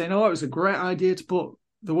Russo saying, it was a great idea to put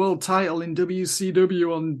the world title in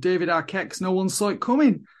WCW on David Arquette because no one saw it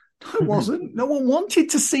coming. No, it wasn't. No one wanted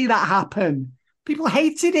to see that happen. People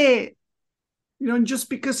hated it. And just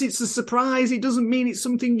because it's a surprise, it doesn't mean it's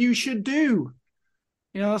something you should do.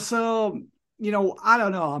 So... I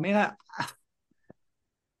don't know. I mean, I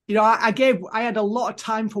had a lot of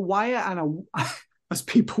time for Wyatt, and as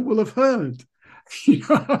people will have heard,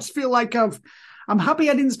 I just feel like I'm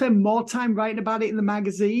happy I didn't spend more time writing about it in the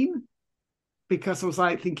magazine, because I was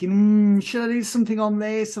like thinking, should I do something on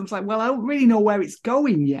this? I was like, well, I don't really know where it's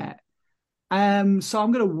going yet. So I'm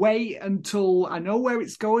going to wait until I know where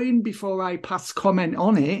it's going before I pass comment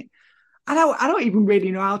on it. I don't even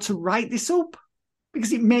really know how to write this up,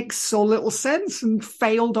 because it makes so little sense and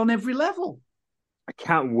failed on every level. I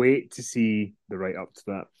can't wait to see the write-up to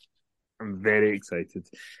that. I'm very excited.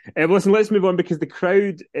 Listen, let's move on, because the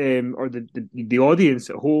crowd or the audience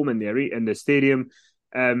at home in the stadium,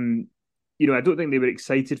 I don't think they were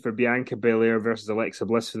excited for Bianca Belair versus Alexa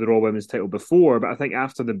Bliss for the Raw Women's title before, but I think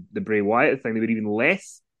after the Bray Wyatt thing, they were even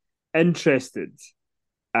less interested.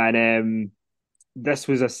 And this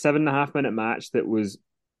was a 7.5 minute match that was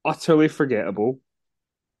utterly forgettable.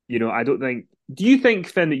 You know, I don't think. Do you think,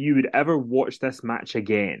 Finn, that you would ever watch this match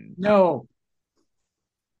again? No.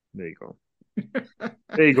 There you go.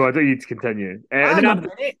 There you go. I don't need to continue. Hang on a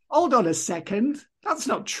minute. Hold on a second. That's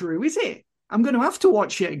not true, is it? I'm going to have to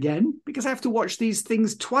watch it again because I have to watch these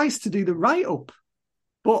things twice to do the write-up.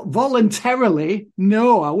 But voluntarily,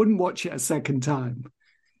 no, I wouldn't watch it a second time.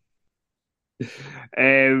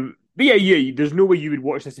 But yeah, there's no way you would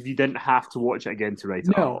watch this if you didn't have to watch it again to write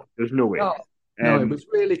it up. There's no way. No, it was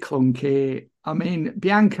really clunky. I mean,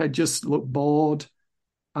 Bianca just looked bored.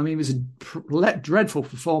 I mean, it was a dreadful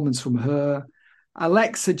performance from her.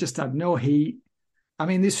 Alexa just had no heat. I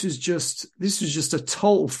mean, this was just a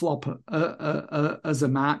total flop as a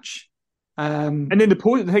match. And then the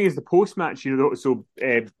thing is, the post match, you know, so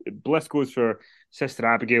Bliss goes for Sister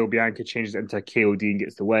Abigail, Bianca changes it into a KOD and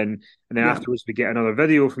gets the win, and then afterwards we get another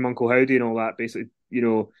video from Uncle Howdy and all that, basically, you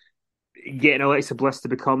know, getting Alexa Bliss to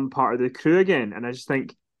become part of the crew again. And I just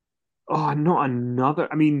think, oh, not another.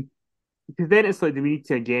 I mean, because then it's like, do we need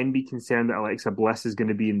to again be concerned that Alexa Bliss is going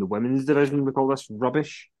to be in the women's division with all this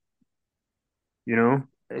rubbish? You know,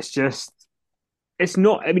 it's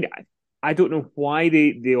not. I mean, I don't know why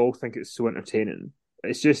they all think it's so entertaining.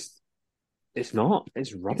 It's not.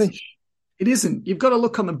 It's rubbish. It isn't. You've got to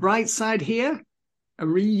look on the bright side here. A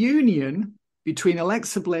reunion between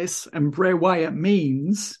Alexa Bliss and Bray Wyatt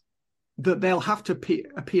means that they'll have to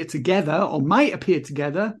appear together, or might appear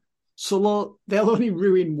together, so they'll only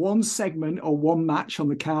ruin one segment or one match on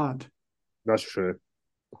the card. That's true.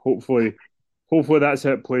 Hopefully that's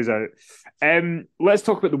how it plays out. Let's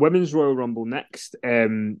talk about the Women's Royal Rumble next,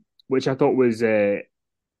 which I thought was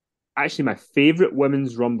actually my favourite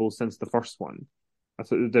Women's Rumble since the first one. I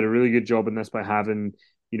thought they did a really good job in this by having,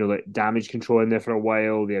 you know, like Damage Control in there for a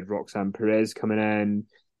while. They had Roxanne Perez coming in.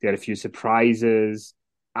 They had a few surprises.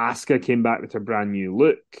 Asuka came back with her brand new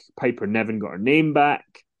look. Piper Niven got her name back.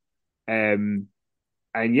 And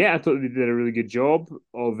yeah, I thought they did a really good job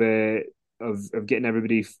of getting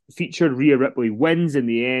everybody featured. Rhea Ripley wins in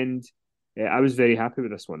the end. I was very happy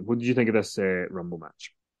with this one. What did you think of this Rumble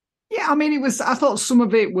match? Yeah, I mean, I thought some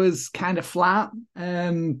of it was kind of flat.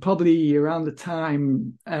 Probably around the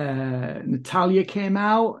time Natalya came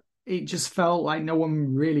out, it just felt like no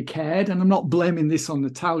one really cared. And I'm not blaming this on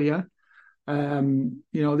Natalya. You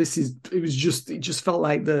know, it just felt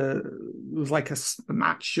like it was like a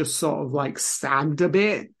match just sort of like sagged a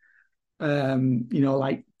bit. You know,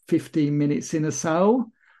 like 15 minutes in or so.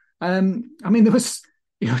 I mean, there was,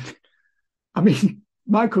 you know, I mean,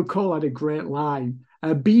 Michael Cole had a great line.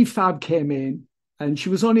 B-Fab came in and she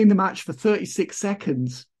was only in the match for 36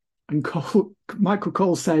 seconds. And Michael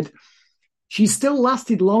Cole said, she still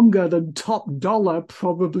lasted longer than Top Dollar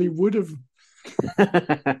probably would have.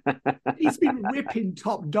 He's been ripping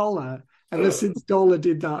Top Dollar ever since Dollar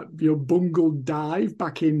did that, you know, bungled dive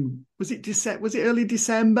back in, was it early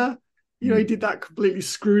December? You know, he did that completely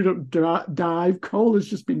screwed up dive. Cole has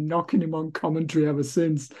just been knocking him on commentary ever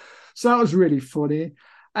since. So that was really funny.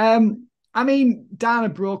 I mean, Dana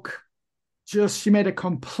Brooke, she made a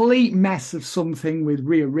complete mess of something with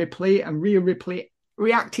Rhea Ripley, and Rhea Ripley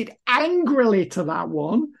reacted angrily to that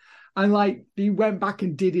one. And like, he went back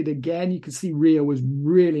and did it again. You could see Rhea was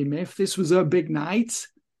really miffed. This was her big night,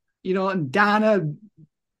 you know, and Dana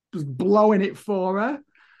was blowing it for her.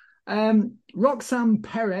 Roxanne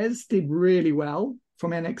Perez did really well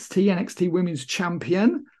from NXT Women's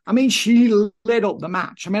Champion. I mean, she lit up the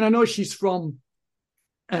match. I mean, I know she's from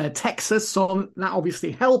Texas, so that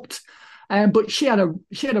obviously helped. But she had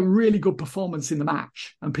a really good performance in the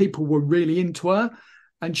match, and people were really into her.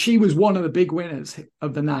 And she was one of the big winners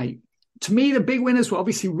of the night. To me, the big winners were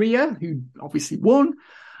obviously Rhea, who obviously won.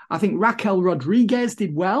 I think Raquel Rodriguez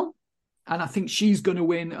did well, and I think she's going to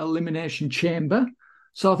win Elimination Chamber.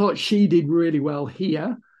 So I thought she did really well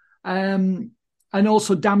here. And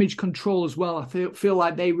also Damage Control as well. I feel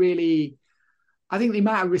like I think they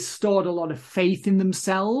might have restored a lot of faith in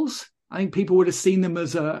themselves. I think people would have seen them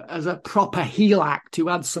as a proper heel act who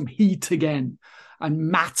had some heat again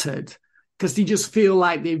and mattered, because they just feel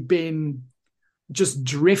like they've been just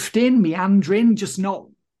drifting, meandering, just not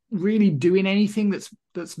really doing anything that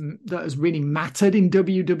has really mattered in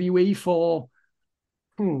WWE for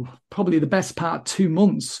probably the best part 2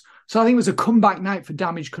 months. So I think it was a comeback night for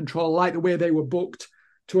Damage Control, like the way they were booked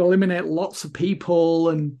to eliminate lots of people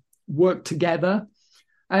and work together.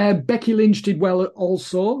 Becky Lynch did well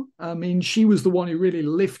also. I mean, she was the one who really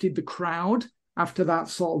lifted the crowd after that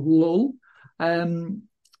sort of lull.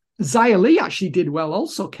 Xia Li actually did well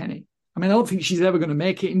also, Kenny. I mean, I don't think she's ever going to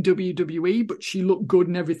make it in WWE, but she looked good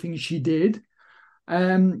in everything she did.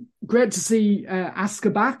 Great to see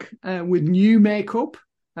Asuka back with new makeup,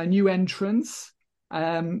 a new entrance.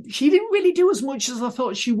 She didn't really do as much as I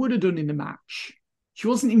thought she would have done in the match.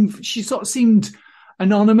 She sort of seemed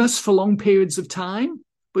anonymous for long periods of time,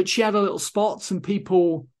 but she had her little spots and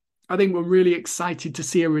people, I think, were really excited to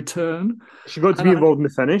see her return. She got to be involved in the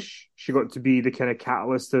finish. She got to be the kind of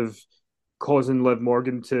catalyst of causing Liv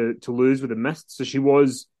Morgan to lose with a mist. So she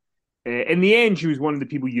was, in the end, she was one of the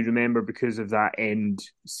people you remember because of that end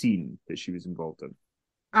scene that she was involved in.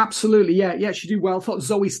 Absolutely, yeah. Yeah, she did well. I thought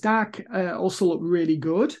Zoe Stark also looked really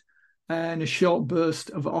good in a short burst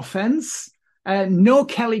of offense. No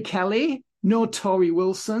Kelly, no Tori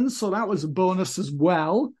Wilson, so that was a bonus as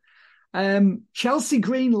well. Chelsea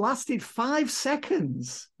Green lasted 5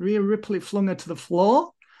 seconds. Rhea Ripley flung her to the floor.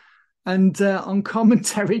 And on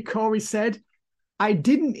commentary, Corey said, I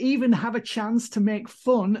didn't even have a chance to make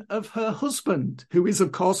fun of her husband, who is,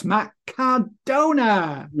 of course, Matt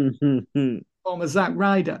Cardona, former Zack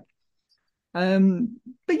Ryder. But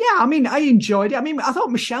yeah, I mean, I enjoyed it. I mean, I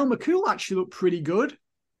thought Michelle McCool actually looked pretty good.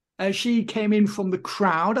 She came in from the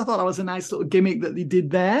crowd. I thought that was a nice little gimmick that they did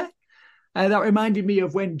there. That reminded me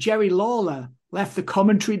of when Jerry Lawler left the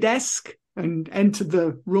commentary desk and entered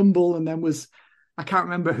the Rumble and then I can't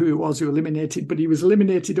remember who it was who eliminated, but he was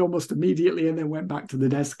eliminated almost immediately and then went back to the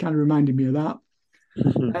desk. Kind of reminded me of that.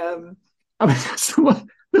 There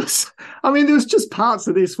was just parts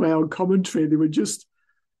of this where on commentary they were just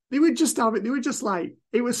like,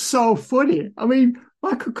 it was so funny. I mean,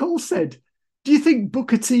 Michael Cole said, do you think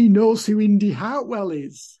Booker T knows who Indy Hartwell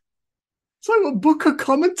is? It's like, well, Booker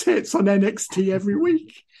commentates on NXT every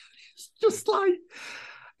week. It's just like,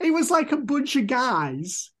 it was like a bunch of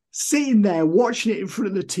guys sitting there watching it in front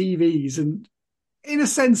of the TVs and, in a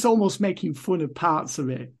sense, almost making fun of parts of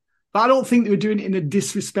it. But I don't think they were doing it in a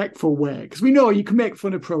disrespectful way, because we know you can make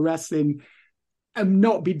fun of pro wrestling and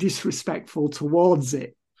not be disrespectful towards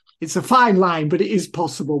it. It's a fine line, but it is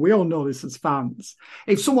possible. We all know this as fans.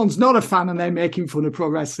 If someone's not a fan and they're making fun of pro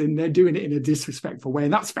wrestling, they're doing it in a disrespectful way,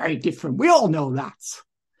 and that's very different. We all know that.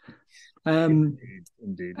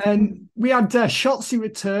 Indeed. And we had Shotzi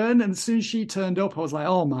return, and as soon as she turned up, I was like,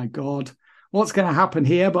 "Oh my god, what's going to happen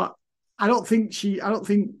here?" But I don't think she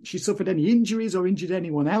suffered any injuries or injured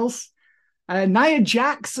anyone else. Nia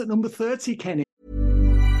Jax at number 30, Kenny.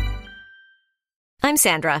 I'm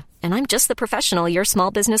Sandra, and I'm just the professional your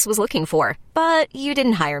small business was looking for. But you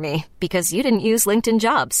didn't hire me because you didn't use LinkedIn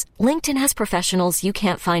Jobs. LinkedIn has professionals you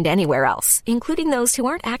can't find anywhere else, including those who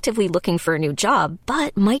aren't actively looking for a new job,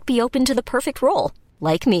 but might be open to the perfect role,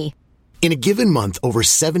 like me. In a given month, over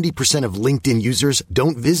 70% of LinkedIn users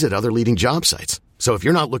don't visit other leading job sites. So if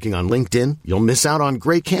you're not looking on LinkedIn, you'll miss out on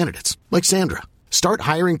great candidates like Sandra. Start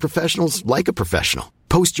hiring professionals like a professional.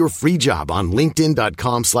 Post your free job on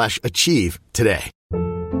linkedin.com/achieve today.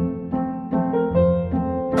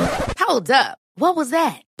 Hold up. What was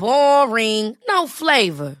that? Boring. No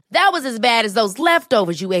flavor. That was as bad as those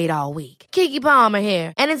leftovers you ate all week. Keke Palmer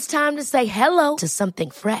here. And it's time to say hello to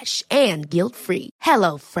something fresh and guilt-free.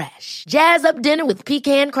 Hello Fresh. Jazz up dinner with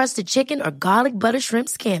pecan-crusted chicken or garlic butter shrimp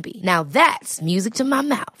scampi. Now that's music to my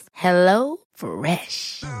mouth. Hello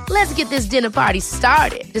Fresh. Let's get this dinner party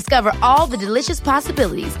started. Discover all the delicious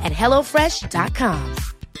possibilities at HelloFresh.com.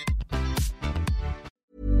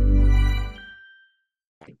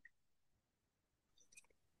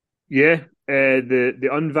 Yeah, the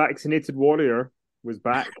unvaccinated warrior was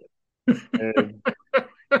back. But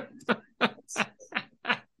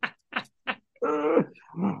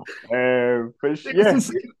yeah.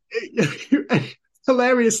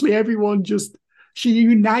 Hilariously, everyone she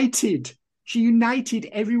united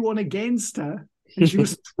everyone against her, and she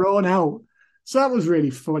was thrown out. So that was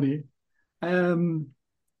really funny.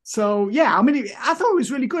 So yeah, I mean, I thought it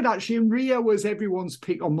was really good actually. And Rhea was everyone's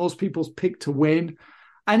pick, or most people's pick, to win.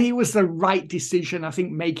 And it was the right decision, I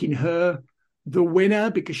think, making her the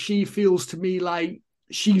winner, because she feels to me like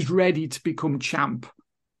she's ready to become champ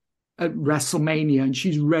at WrestleMania, and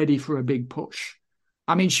she's ready for a big push.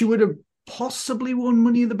 I mean, she would have possibly won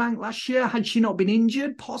Money in the Bank last year had she not been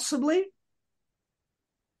injured, possibly.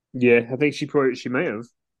 Yeah, I think she might have.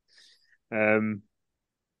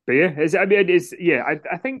 But yeah,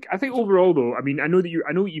 I think overall though, I mean, I know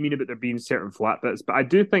what you mean about there being certain flat bits, but I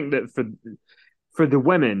do think that for the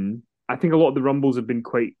women, I think a lot of the Rumbles have been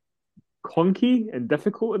quite clunky and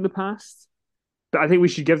difficult in the past. But I think we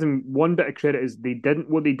should give them one bit of credit is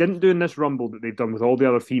what they didn't do in this Rumble that they've done with all the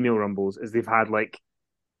other female Rumbles is they've had like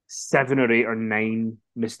 7 or 8 or 9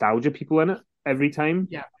 nostalgia people in it every time.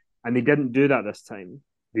 Yeah. And they didn't do that this time.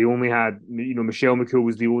 They only had, Michelle McCool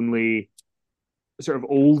was the only sort of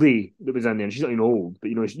oldie that was in there. And she's not even old, but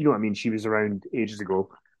you know what I mean. She was around ages ago.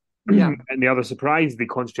 Yeah. And the other surprise, they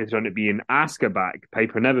concentrated on it being Asuka back,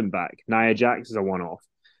 Piper Niven back, Nia Jax is a one-off,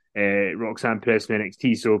 Roxanne Perez from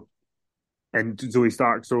NXT, and Zoe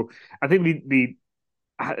Stark. So I think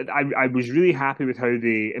I was really happy with how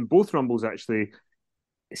they, in both Rumbles actually,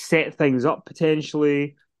 set things up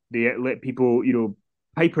potentially. They let people,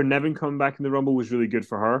 Piper Niven coming back in the Rumble was really good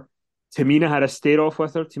for her. Tamina had a stare-off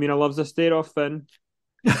with her. Tamina loves a stare-off, Finn.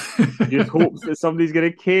 Just hopes that somebody's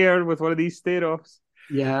going to care with one of these stare-offs.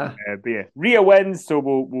 Yeah. But yeah, Rhea wins, so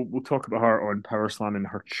we'll talk about her on Power Slam and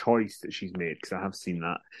her choice that she's made, because I have seen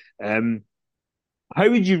that. How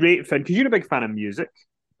would you rate, Finn? Because you're a big fan of music.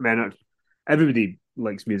 Man, everybody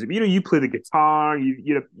likes music. But, you play the guitar,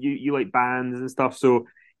 you like bands and stuff. So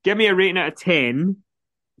give me a rating out of 10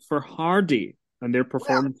 for Hardy and their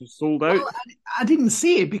performance was sold out. Well, I didn't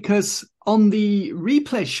see it because on the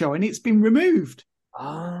replay show, and it's been removed.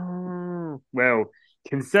 Oh, well,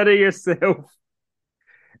 consider yourself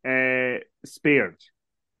spared.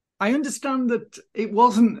 I understand that it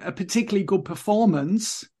wasn't a particularly good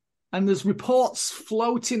performance, and there's reports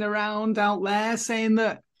floating around out there saying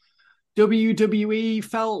that WWE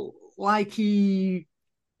felt like he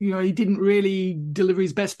didn't really deliver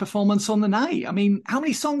his best performance on the night. I mean, how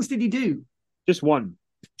many songs did he do? Just one.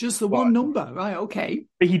 Just the one number, right? Okay.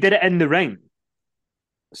 But he did it in the ring.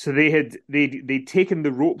 So they'd taken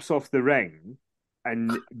the ropes off the ring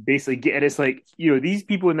and basically it's like, these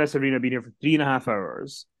people in this arena have been here for 3.5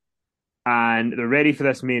 hours and they're ready for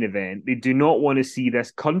this main event. They do not want to see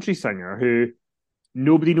this country singer who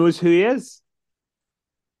nobody knows who he is.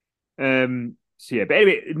 So yeah, but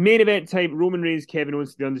anyway, main event time, Roman Reigns, Kevin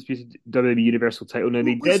Owens, the undisputed WWE Universal title. Now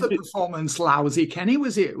Was the performance lousy, Kenny?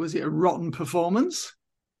 Was it a rotten performance?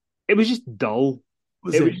 It was just dull.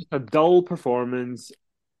 It was just a dull performance,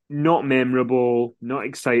 not memorable, not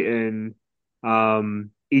exciting.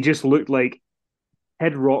 He just looked like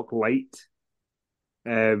Kid Rock light,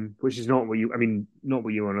 which is not what you want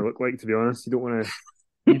to look like, to be honest. You don't want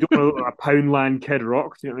to look like a Poundland Kid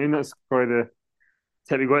Rock. Do you know what I mean? That's probably the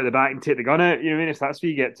tip you go at the back and take the gun out. You know what I mean? If that's where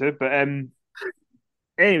you get to. But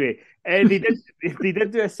anyway, they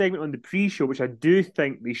did do a segment on the pre-show, which I do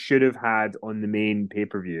think they should have had on the main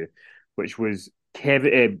pay-per-view, which was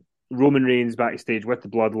Roman Reigns backstage with the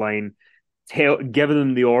Bloodline, giving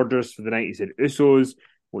them the orders for the night. He said, Usos,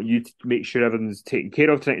 want you to make sure everything's taken care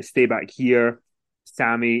of tonight, stay back here.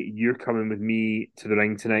 Sammy, you're coming with me to the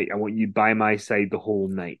ring tonight. I want you by my side the whole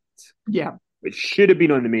night. Yeah. Which should have been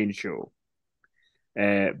on the main show.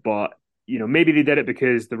 But, maybe they did it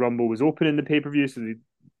because the Rumble was open in the pay-per-view, so they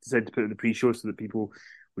decided to put it in the pre-show so that people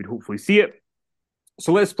would hopefully see it.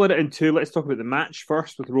 So let's split it in two. Let's talk about the match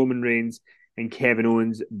first with Roman Reigns and Kevin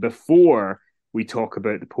Owens before we talk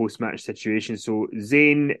about the post-match situation. So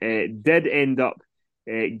Zayn did end up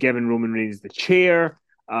giving Roman Reigns the chair.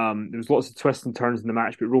 There was lots of twists and turns in the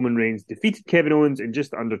match, but Roman Reigns defeated Kevin Owens in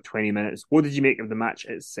just under 20 minutes. What did you make of the match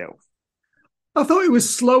itself? I thought it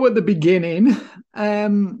was slow at the beginning.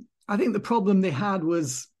 I think the problem they had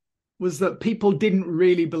was that people didn't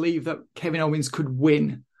really believe that Kevin Owens could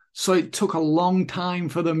win. So it took a long time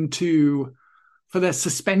for their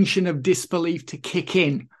suspension of disbelief to kick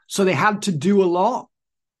in. So they had to do a lot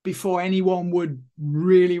before anyone would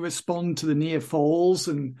really respond to the near falls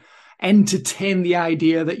and entertain the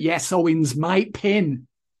idea that, yes, Owens might pin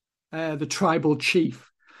the tribal chief.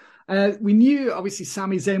 We knew, obviously,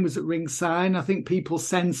 Sami Zayn was at ringside. I think people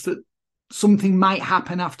sensed that something might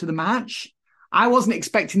happen after the match. I wasn't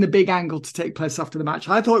expecting the big angle to take place after the match.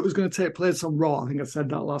 I thought it was going to take place on Raw. I think I said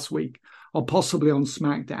that last week, or possibly on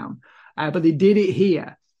SmackDown. But they did it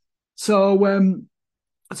here. So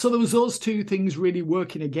there was those two things really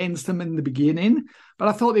working against them in the beginning. But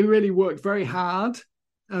I thought they really worked very hard.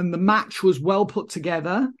 And the match was well put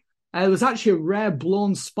together. It was actually a rare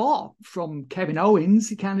blown spot from Kevin Owens.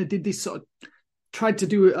 He kind of did this sort of, tried to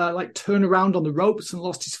do turn around on the ropes and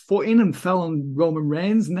lost his footing and fell on Roman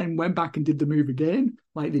Reigns and then went back and did the move again,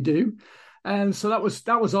 like they do. And so that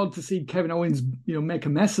was odd to see Kevin Owens, make a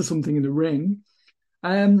mess of something in the ring.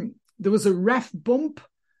 There was a ref bump.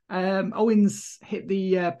 Owens hit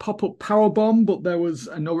the pop-up powerbomb, but there was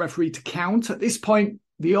no referee to count. At this point,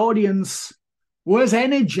 the audience was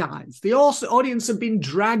energized. The audience had been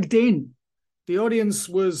dragged in. The audience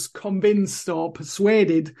was convinced or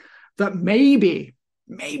persuaded that maybe,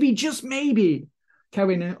 just maybe,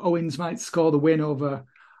 Kevin Owens might score the win over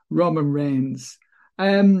Roman Reigns.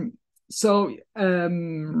 So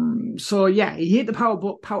yeah, he hit the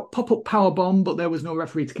pop-up powerbomb, but there was no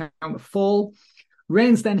referee to count the fall.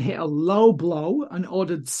 Reigns then hit a low blow and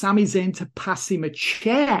ordered Sami Zayn to pass him a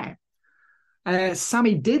chair.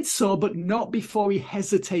 Sami did so, but not before he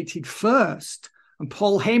hesitated first. And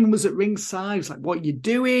Paul Heyman was at ringside. He was like, what are you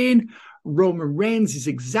doing? Roman Reigns is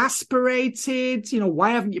exasperated.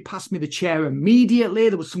 Why haven't you passed me the chair immediately?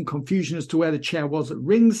 There was some confusion as to where the chair was at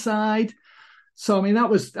ringside. So, I mean,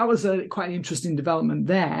 that was quite an interesting development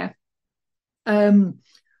there.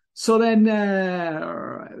 So then,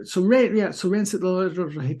 Reigns hit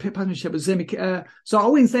the pit partnership with Zimmy. So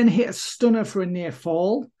Owens then hit a stunner for a near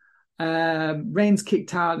fall. Reigns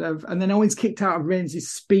kicked out of, and then Owens kicked out of Reigns'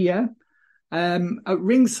 spear. At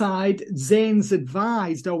ringside, Zayn's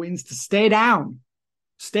advised Owens to stay down.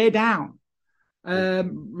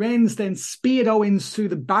 Reigns then speared Owens through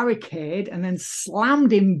the barricade and then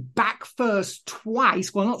slammed him back first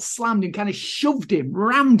twice. Well, not slammed him, kind of shoved him,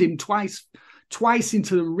 rammed him twice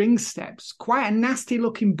into the ring steps. Quite a nasty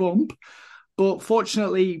looking bump. But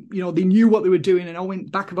fortunately, they knew what they were doing,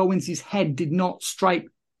 and back of Owens' head did not strike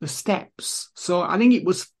the steps. So I think it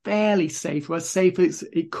was fairly safe, or as safe as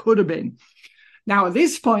it could have been. Now, at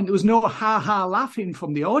this point, there was no ha-ha laughing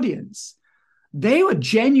from the audience. They were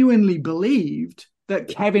genuinely believed that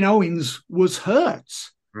Kevin Owens was hurt.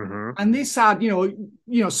 Mm-hmm. And this had,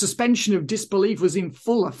 suspension of disbelief was in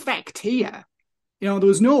full effect here. There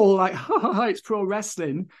was no like, it's pro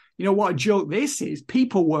wrestling. What a joke this is.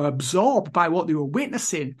 People were absorbed by what they were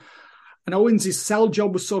witnessing. And Owens' sell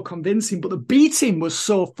job was so convincing, but the beating was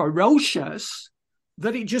so ferocious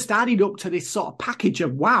that it just added up to this sort of package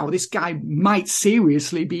of, wow, this guy might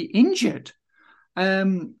seriously be injured.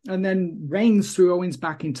 And then Reigns threw Owens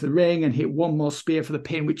back into the ring and hit one more spear for the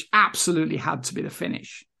pin, which absolutely had to be the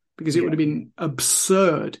finish, because it would have been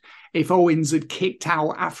absurd if Owens had kicked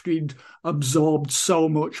out after he'd absorbed so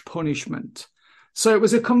much punishment. So it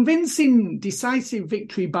was a convincing, decisive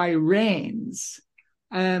victory by Reigns.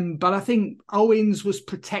 But I think Owens was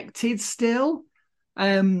protected still.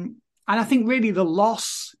 And I think really the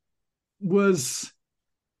loss was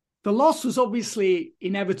obviously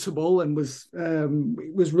inevitable and was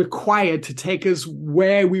required to take us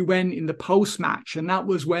where we went in the post-match. And that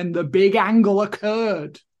was when the big angle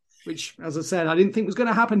occurred, which, as I said, I didn't think was going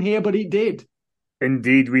to happen here, but it did.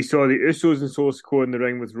 Indeed, we saw the Usos and Solo Sikoa in the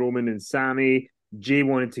ring with Roman and Sami. Jay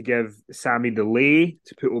wanted to give Sami the lei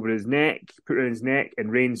to put around his neck,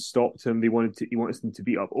 and Reigns stopped him. He wants them to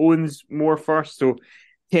beat up Owens more first. So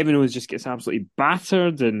Kevin Owens just gets absolutely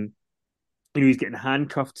battered, and he's getting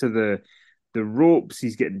handcuffed to the ropes.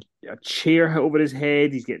 He's getting a chair hit over his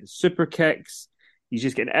head. He's getting super kicks. He's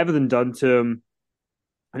just getting everything done to him,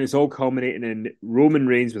 and it's all culminating in Roman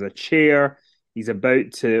Reigns with a chair. He's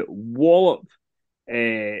about to wallop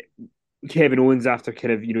Kevin Owens after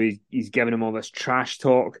kind of, he's giving him all this trash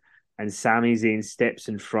talk, and Sami Zayn steps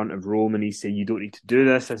in front of Roman. He's saying, you don't need to do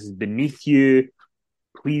this. This is beneath you.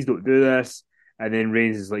 Please don't do this. And then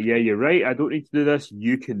Reigns is like, yeah, you're right. I don't need to do this.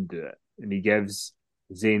 You can do it. And he gives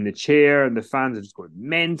Zayn the chair, and the fans are just going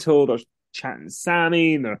mental. They're chanting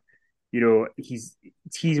Sami, and he's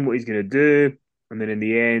teasing what he's going to do. And then in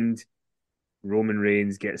the end, Roman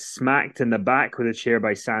Reigns gets smacked in the back with a chair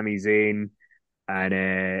by Sami Zayn.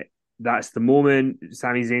 And that's the moment.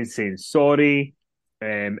 Sami Zayn saying sorry.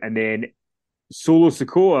 And then Solo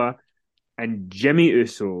Sikoa and Jimmy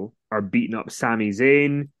Uso are beating up Sami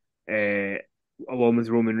Zayn along with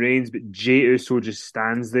Roman Reigns. But Jey Uso just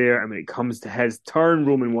stands there. And when it comes to his turn,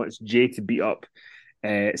 Roman wants Jey to beat up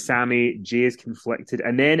Sami. Jey is conflicted.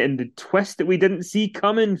 And then in the twist that we didn't see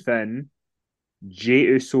coming, Finn, Jey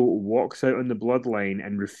Uso walks out on the bloodline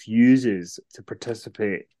and refuses to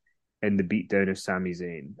participate in the beatdown of Sami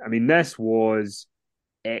Zayn. I mean, this was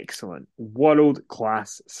excellent.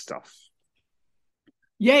 World-class stuff.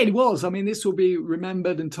 Yeah, it was. I mean, this will be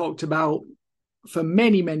remembered and talked about for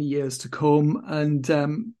many, many years to come.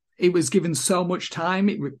 And it was given so much time.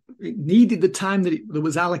 It needed the time that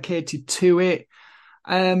was allocated to it.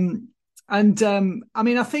 I mean,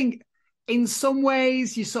 I think in some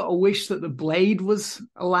ways you sort of wish that the blade was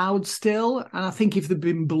allowed still. And I think if there'd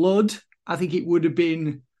been blood, I think it would have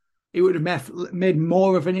made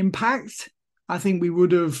more of an impact. I think we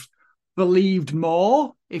would have believed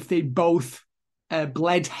more if they both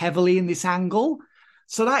bled heavily in this angle.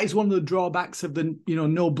 So that is one of the drawbacks of the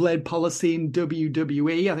no blade policy in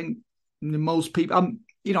WWE. I think most people,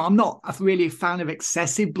 I'm not really a fan of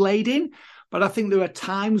excessive blading, but I think there are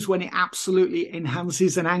times when it absolutely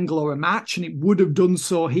enhances an angle or a match, and it would have done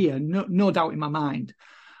so here, no doubt in my mind.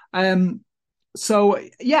 So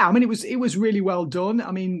yeah, I mean, it was really well done.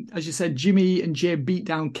 I mean, as you said, Jimmy and Jay beat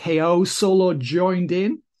down KO. Solo joined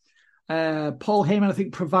in. Paul Heyman, I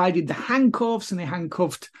think, provided the handcuffs, and they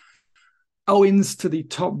handcuffed Owens to the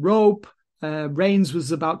top rope. Reigns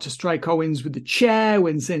was about to strike Owens with the chair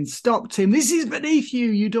when Zayn stopped him. "This is beneath you.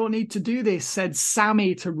 You don't need to do this," said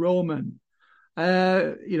Sami to Roman.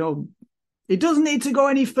 "It doesn't need to go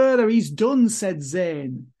any further. He's done," said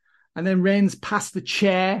Zayn. And then Reigns passed the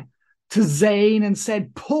chair to Zayn and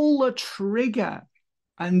said, "Pull the trigger."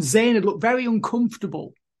 And Zayn had looked very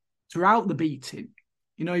uncomfortable throughout the beating.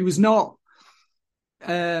 He was not,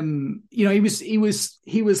 he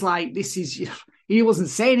was like, this is, he wasn't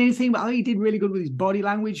saying anything, but he did really good with his body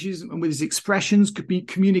language and with his expressions, could be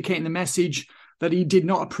communicating the message that he did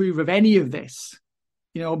not approve of any of this.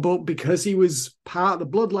 But because he was part of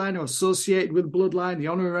the bloodline or associated with the bloodline, the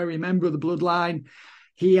honorary member of the bloodline,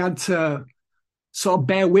 he had to sort of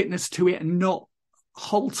bear witness to it and not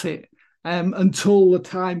halt it until the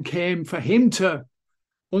time came for him to,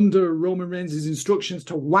 under Roman Reigns' instructions,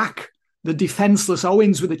 to whack the defenseless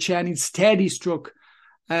Owens with a chair. And instead he struck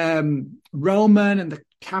Roman, and the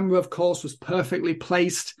camera, of course, was perfectly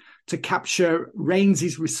placed to capture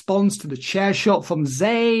Reigns' response to the chair shot from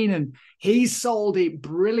Zayn, and he sold it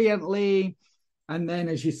brilliantly. And then,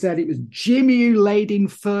 as you said, it was Jimmy who laid in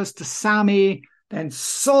first to Sami. Then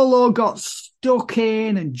Solo got stuck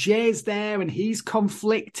in, and Jay's there, and he's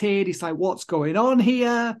conflicted. He's like, what's going on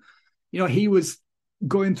here? He was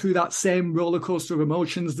going through that same roller coaster of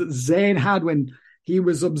emotions that Zayn had when he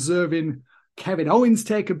was observing Kevin Owens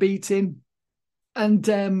take a beating. And,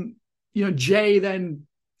 Jay then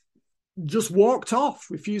just walked off,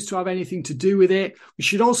 refused to have anything to do with it. We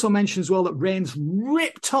should also mention as well that Reigns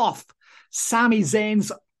ripped off Sami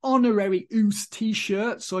Zayn's honorary Uce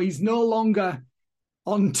t-shirt, so he's no longer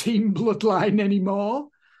on Team Bloodline anymore.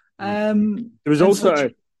 There was also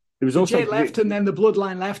Jay left, and then the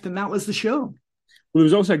Bloodline left, and that was the show. Well, there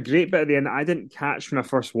was also a great bit at the end that I didn't catch when I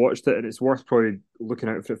first watched it, and it's worth probably looking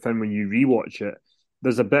out for it, Finn, when you rewatch it.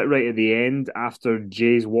 There's a bit right at the end after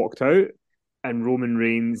Jay's walked out, and Roman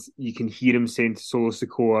Reigns, you can hear him saying to Solo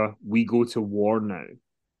Sikoa, "We go to war now,"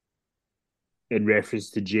 in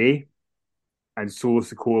reference to Jay. And Solo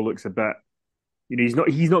Sikoa looks a bit, he's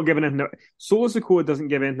not giving anything. Solo Sikoa doesn't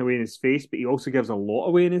give anything away in his face, but he also gives a lot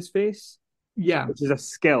away in his face. Yeah. Which is a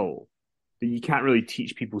skill that you can't really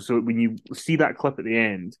teach people. So when you see that clip at the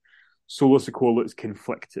end, Solo Sikoa looks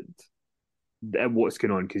conflicted at what's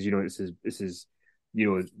going on, because this is the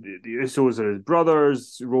Usos are his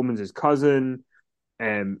brothers, Roman's his cousin,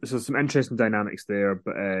 so some interesting dynamics there.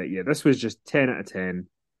 But this was just 10 out of 10.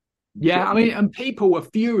 Yeah, and people were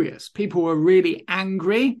furious. People were really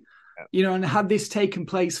angry, and had this taken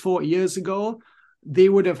place 40 years ago, they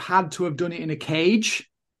would have had to have done it in a cage,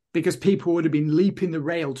 because people would have been leaping the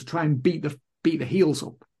rail to try and beat the heels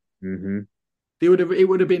up. Mm-hmm. It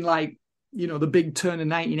would have been like, the big turn in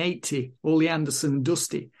 1980, Ole Anderson and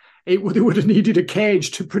Dusty. They would have needed a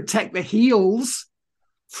cage to protect the heels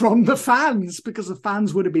from the fans, because the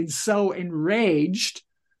fans would have been so enraged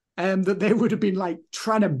that they would have been like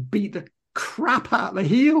trying to beat the crap out of the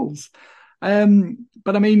heels.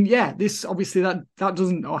 But this obviously that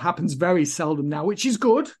doesn't, or happens very seldom now, which is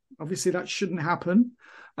good. Obviously that shouldn't happen.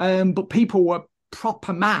 But people were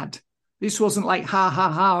proper mad. This wasn't like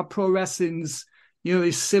pro wrestling's,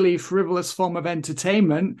 this silly, frivolous form of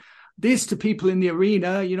entertainment. This, to people in the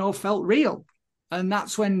arena, felt real. And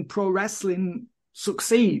that's when pro wrestling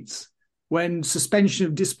succeeds, when suspension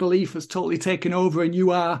of disbelief has totally taken over and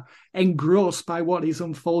you are engrossed by what is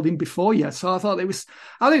unfolding before you. So I think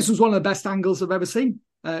this was one of the best angles I've ever seen.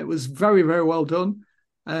 It was very, very well done.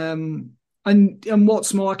 And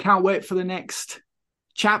what's more, I can't wait for the next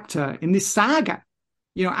chapter in this saga.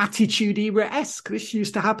 Attitude Era-esque. This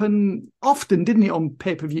used to happen often, didn't it, on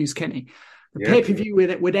pay-per-views, Kenny? The pay-per-view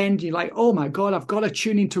would end, you're like, oh my God, I've got to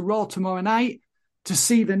tune into Raw tomorrow night to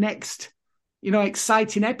see the next,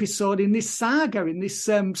 exciting episode in this saga, in this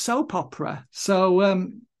soap opera. So,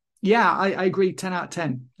 I agree, 10 out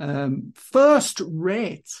of 10. First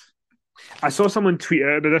rate. I saw someone tweet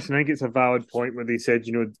out about this, and I think it's a valid point, where they said,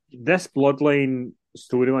 this Bloodline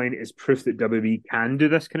storyline is proof that WWE can do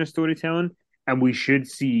this kind of storytelling, and we should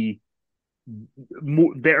see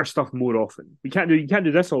better stuff more often. You can't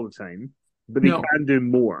do this all the time, but they can do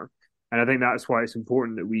more. And I think that's why it's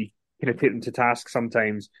important that we kind of take them to task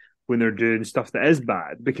sometimes when they're doing stuff that is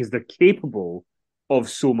bad, because they're capable of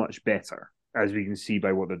so much better, as we can see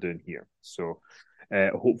by what they're doing here. So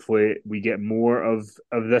hopefully we get more of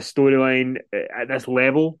this storyline at this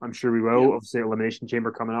level. I'm sure we will. Obviously, Elimination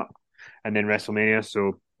Chamber coming up, and then WrestleMania.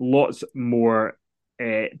 So lots more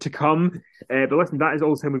to come. But listen, that is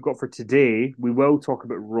all the time we've got for today. We will talk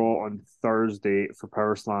about Raw on Thursday for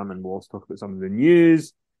Power Slam, and we'll also talk about some of the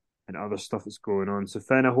news and other stuff that's going on. So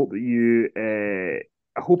Finn, I hope that you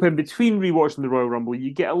I hope in between rewatching the Royal Rumble,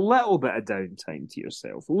 you get a little bit of downtime to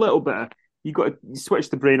yourself. A little bit of, you got to switch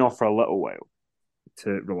the brain off for a little while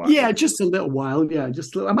to relax. Yeah, just a little while. Yeah,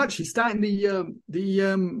 just a little. I'm actually starting the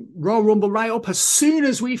Royal Rumble right up as soon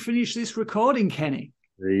as we finish this recording, Kenny.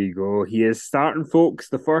 There you go. He is starting, folks.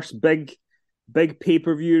 The first big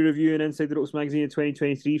pay-per-view review in Inside the Ropes Magazine in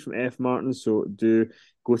 2023 from F. Martin. So do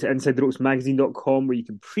go to InsideTheRopesMagazine.com where you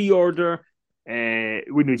can pre-order.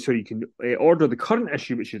 You can order the current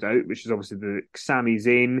issue, which is out, which is obviously the Sami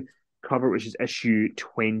Zayn cover, which is issue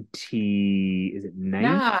 20. Is it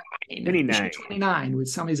 9? 29. Issue 29 with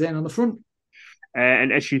Sami Zayn on the front.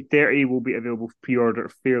 And issue 30 will be available for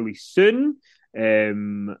pre-order fairly soon.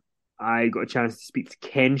 I got a chance to speak to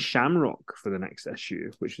Ken Shamrock for the next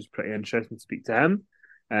issue, which was pretty interesting to speak to him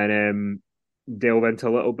and delve into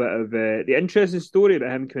a little bit of the interesting story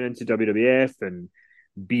about him coming into WWF and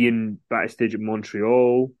being backstage at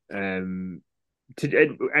Montreal. And I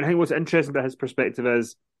think what's interesting about his perspective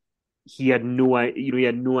is he had no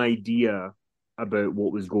idea about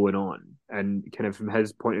what was going on, and kind of from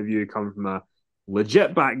his point of view, coming from a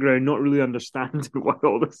legit background, not really understanding why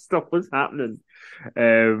all this stuff was happening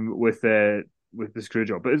with the screw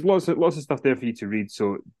job. But there's lots of stuff there for you to read,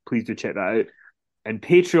 so please do check that out. And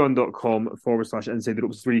patreon.com/Inside the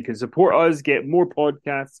Ropes is where you can support us, get more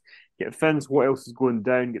podcasts, get Fins, what else is going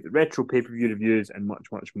down, get the retro pay-per-view reviews, and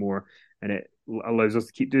much, much more. And it allows us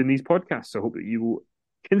to keep doing these podcasts. So I hope that you will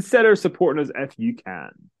consider supporting us if you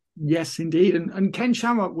can. Yes, indeed. And Ken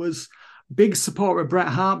Shamrock was big supporter of Bret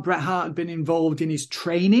Hart. Bret Hart had been involved in his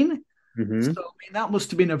training. Mm-hmm. So I mean, that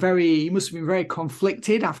must have been he must have been very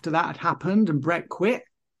conflicted after that had happened and Bret quit.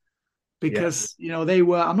 Because, they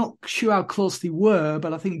were, I'm not sure how close they were,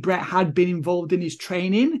 but I think Bret had been involved in his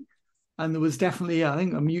training. And there was definitely, I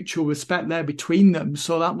think, a mutual respect there between them.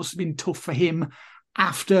 So that must have been tough for him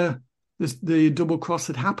after the double cross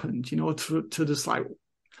had happened, to just like,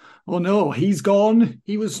 oh no, he's gone.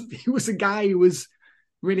 He was a guy who was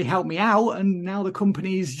really helped me out. And now the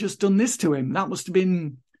company's just done this to him. That must have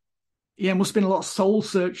been, must have been a lot of soul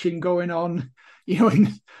searching going on,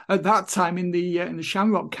 at that time in the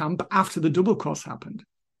Shamrock camp after the double cross happened.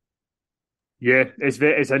 Yeah, it's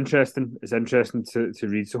interesting. It's interesting to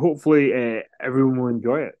read. So hopefully everyone will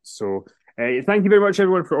enjoy it. So thank you very much,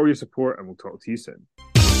 everyone, for all your support, and we'll talk to you soon.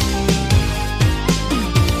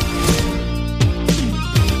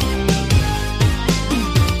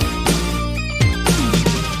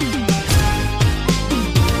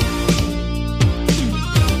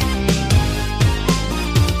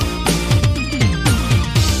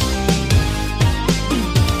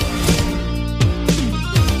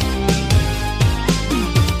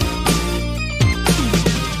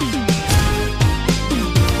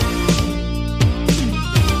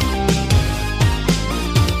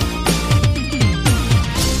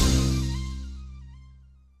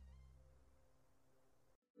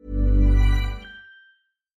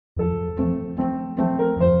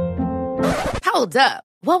 Hold up.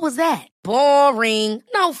 What was that? Boring.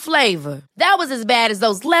 No flavor. That was as bad as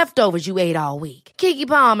those leftovers you ate all week. Keke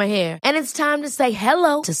Palmer here. And it's time to say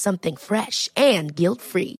hello to something fresh and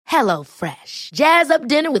guilt-free. Hello Fresh. Jazz up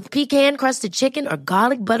dinner with pecan-crusted chicken or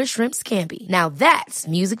garlic butter shrimp scampi. Now that's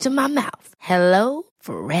music to my mouth. Hello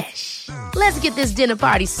Fresh. Let's get this dinner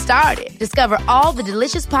party started. Discover all the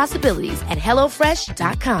delicious possibilities at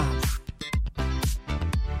HelloFresh.com.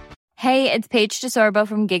 Hey, it's Paige DeSorbo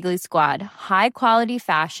from Giggly Squad. High quality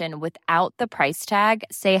fashion without the price tag.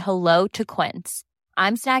 Say hello to Quince.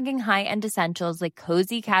 I'm snagging high-end essentials like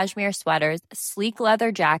cozy cashmere sweaters, sleek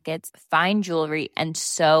leather jackets, fine jewelry, and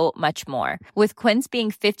so much more. With Quince being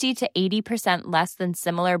 50 to 80% less than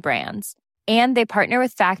similar brands. And they partner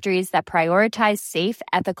with factories that prioritize safe,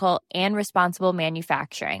 ethical, and responsible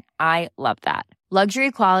manufacturing. I love that.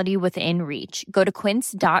 Luxury quality within reach. Go to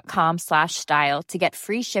quince.com/style to get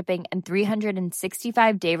free shipping and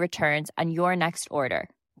 365-day returns on your next order.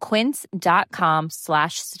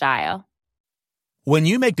 Quince.com/style. When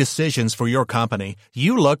you make decisions for your company,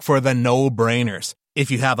 you look for the no-brainers.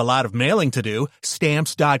 If you have a lot of mailing to do,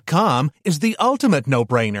 Stamps.com is the ultimate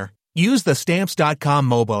no-brainer. Use the Stamps.com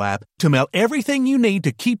mobile app to mail everything you need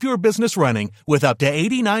to keep your business running with up to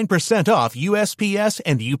 89% off USPS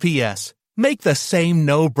and UPS. Make the same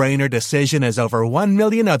no-brainer decision as over 1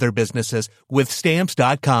 million other businesses with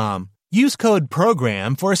Stamps.com. Use code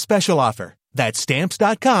PROGRAM for a special offer. That's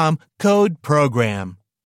Stamps.com, code PROGRAM.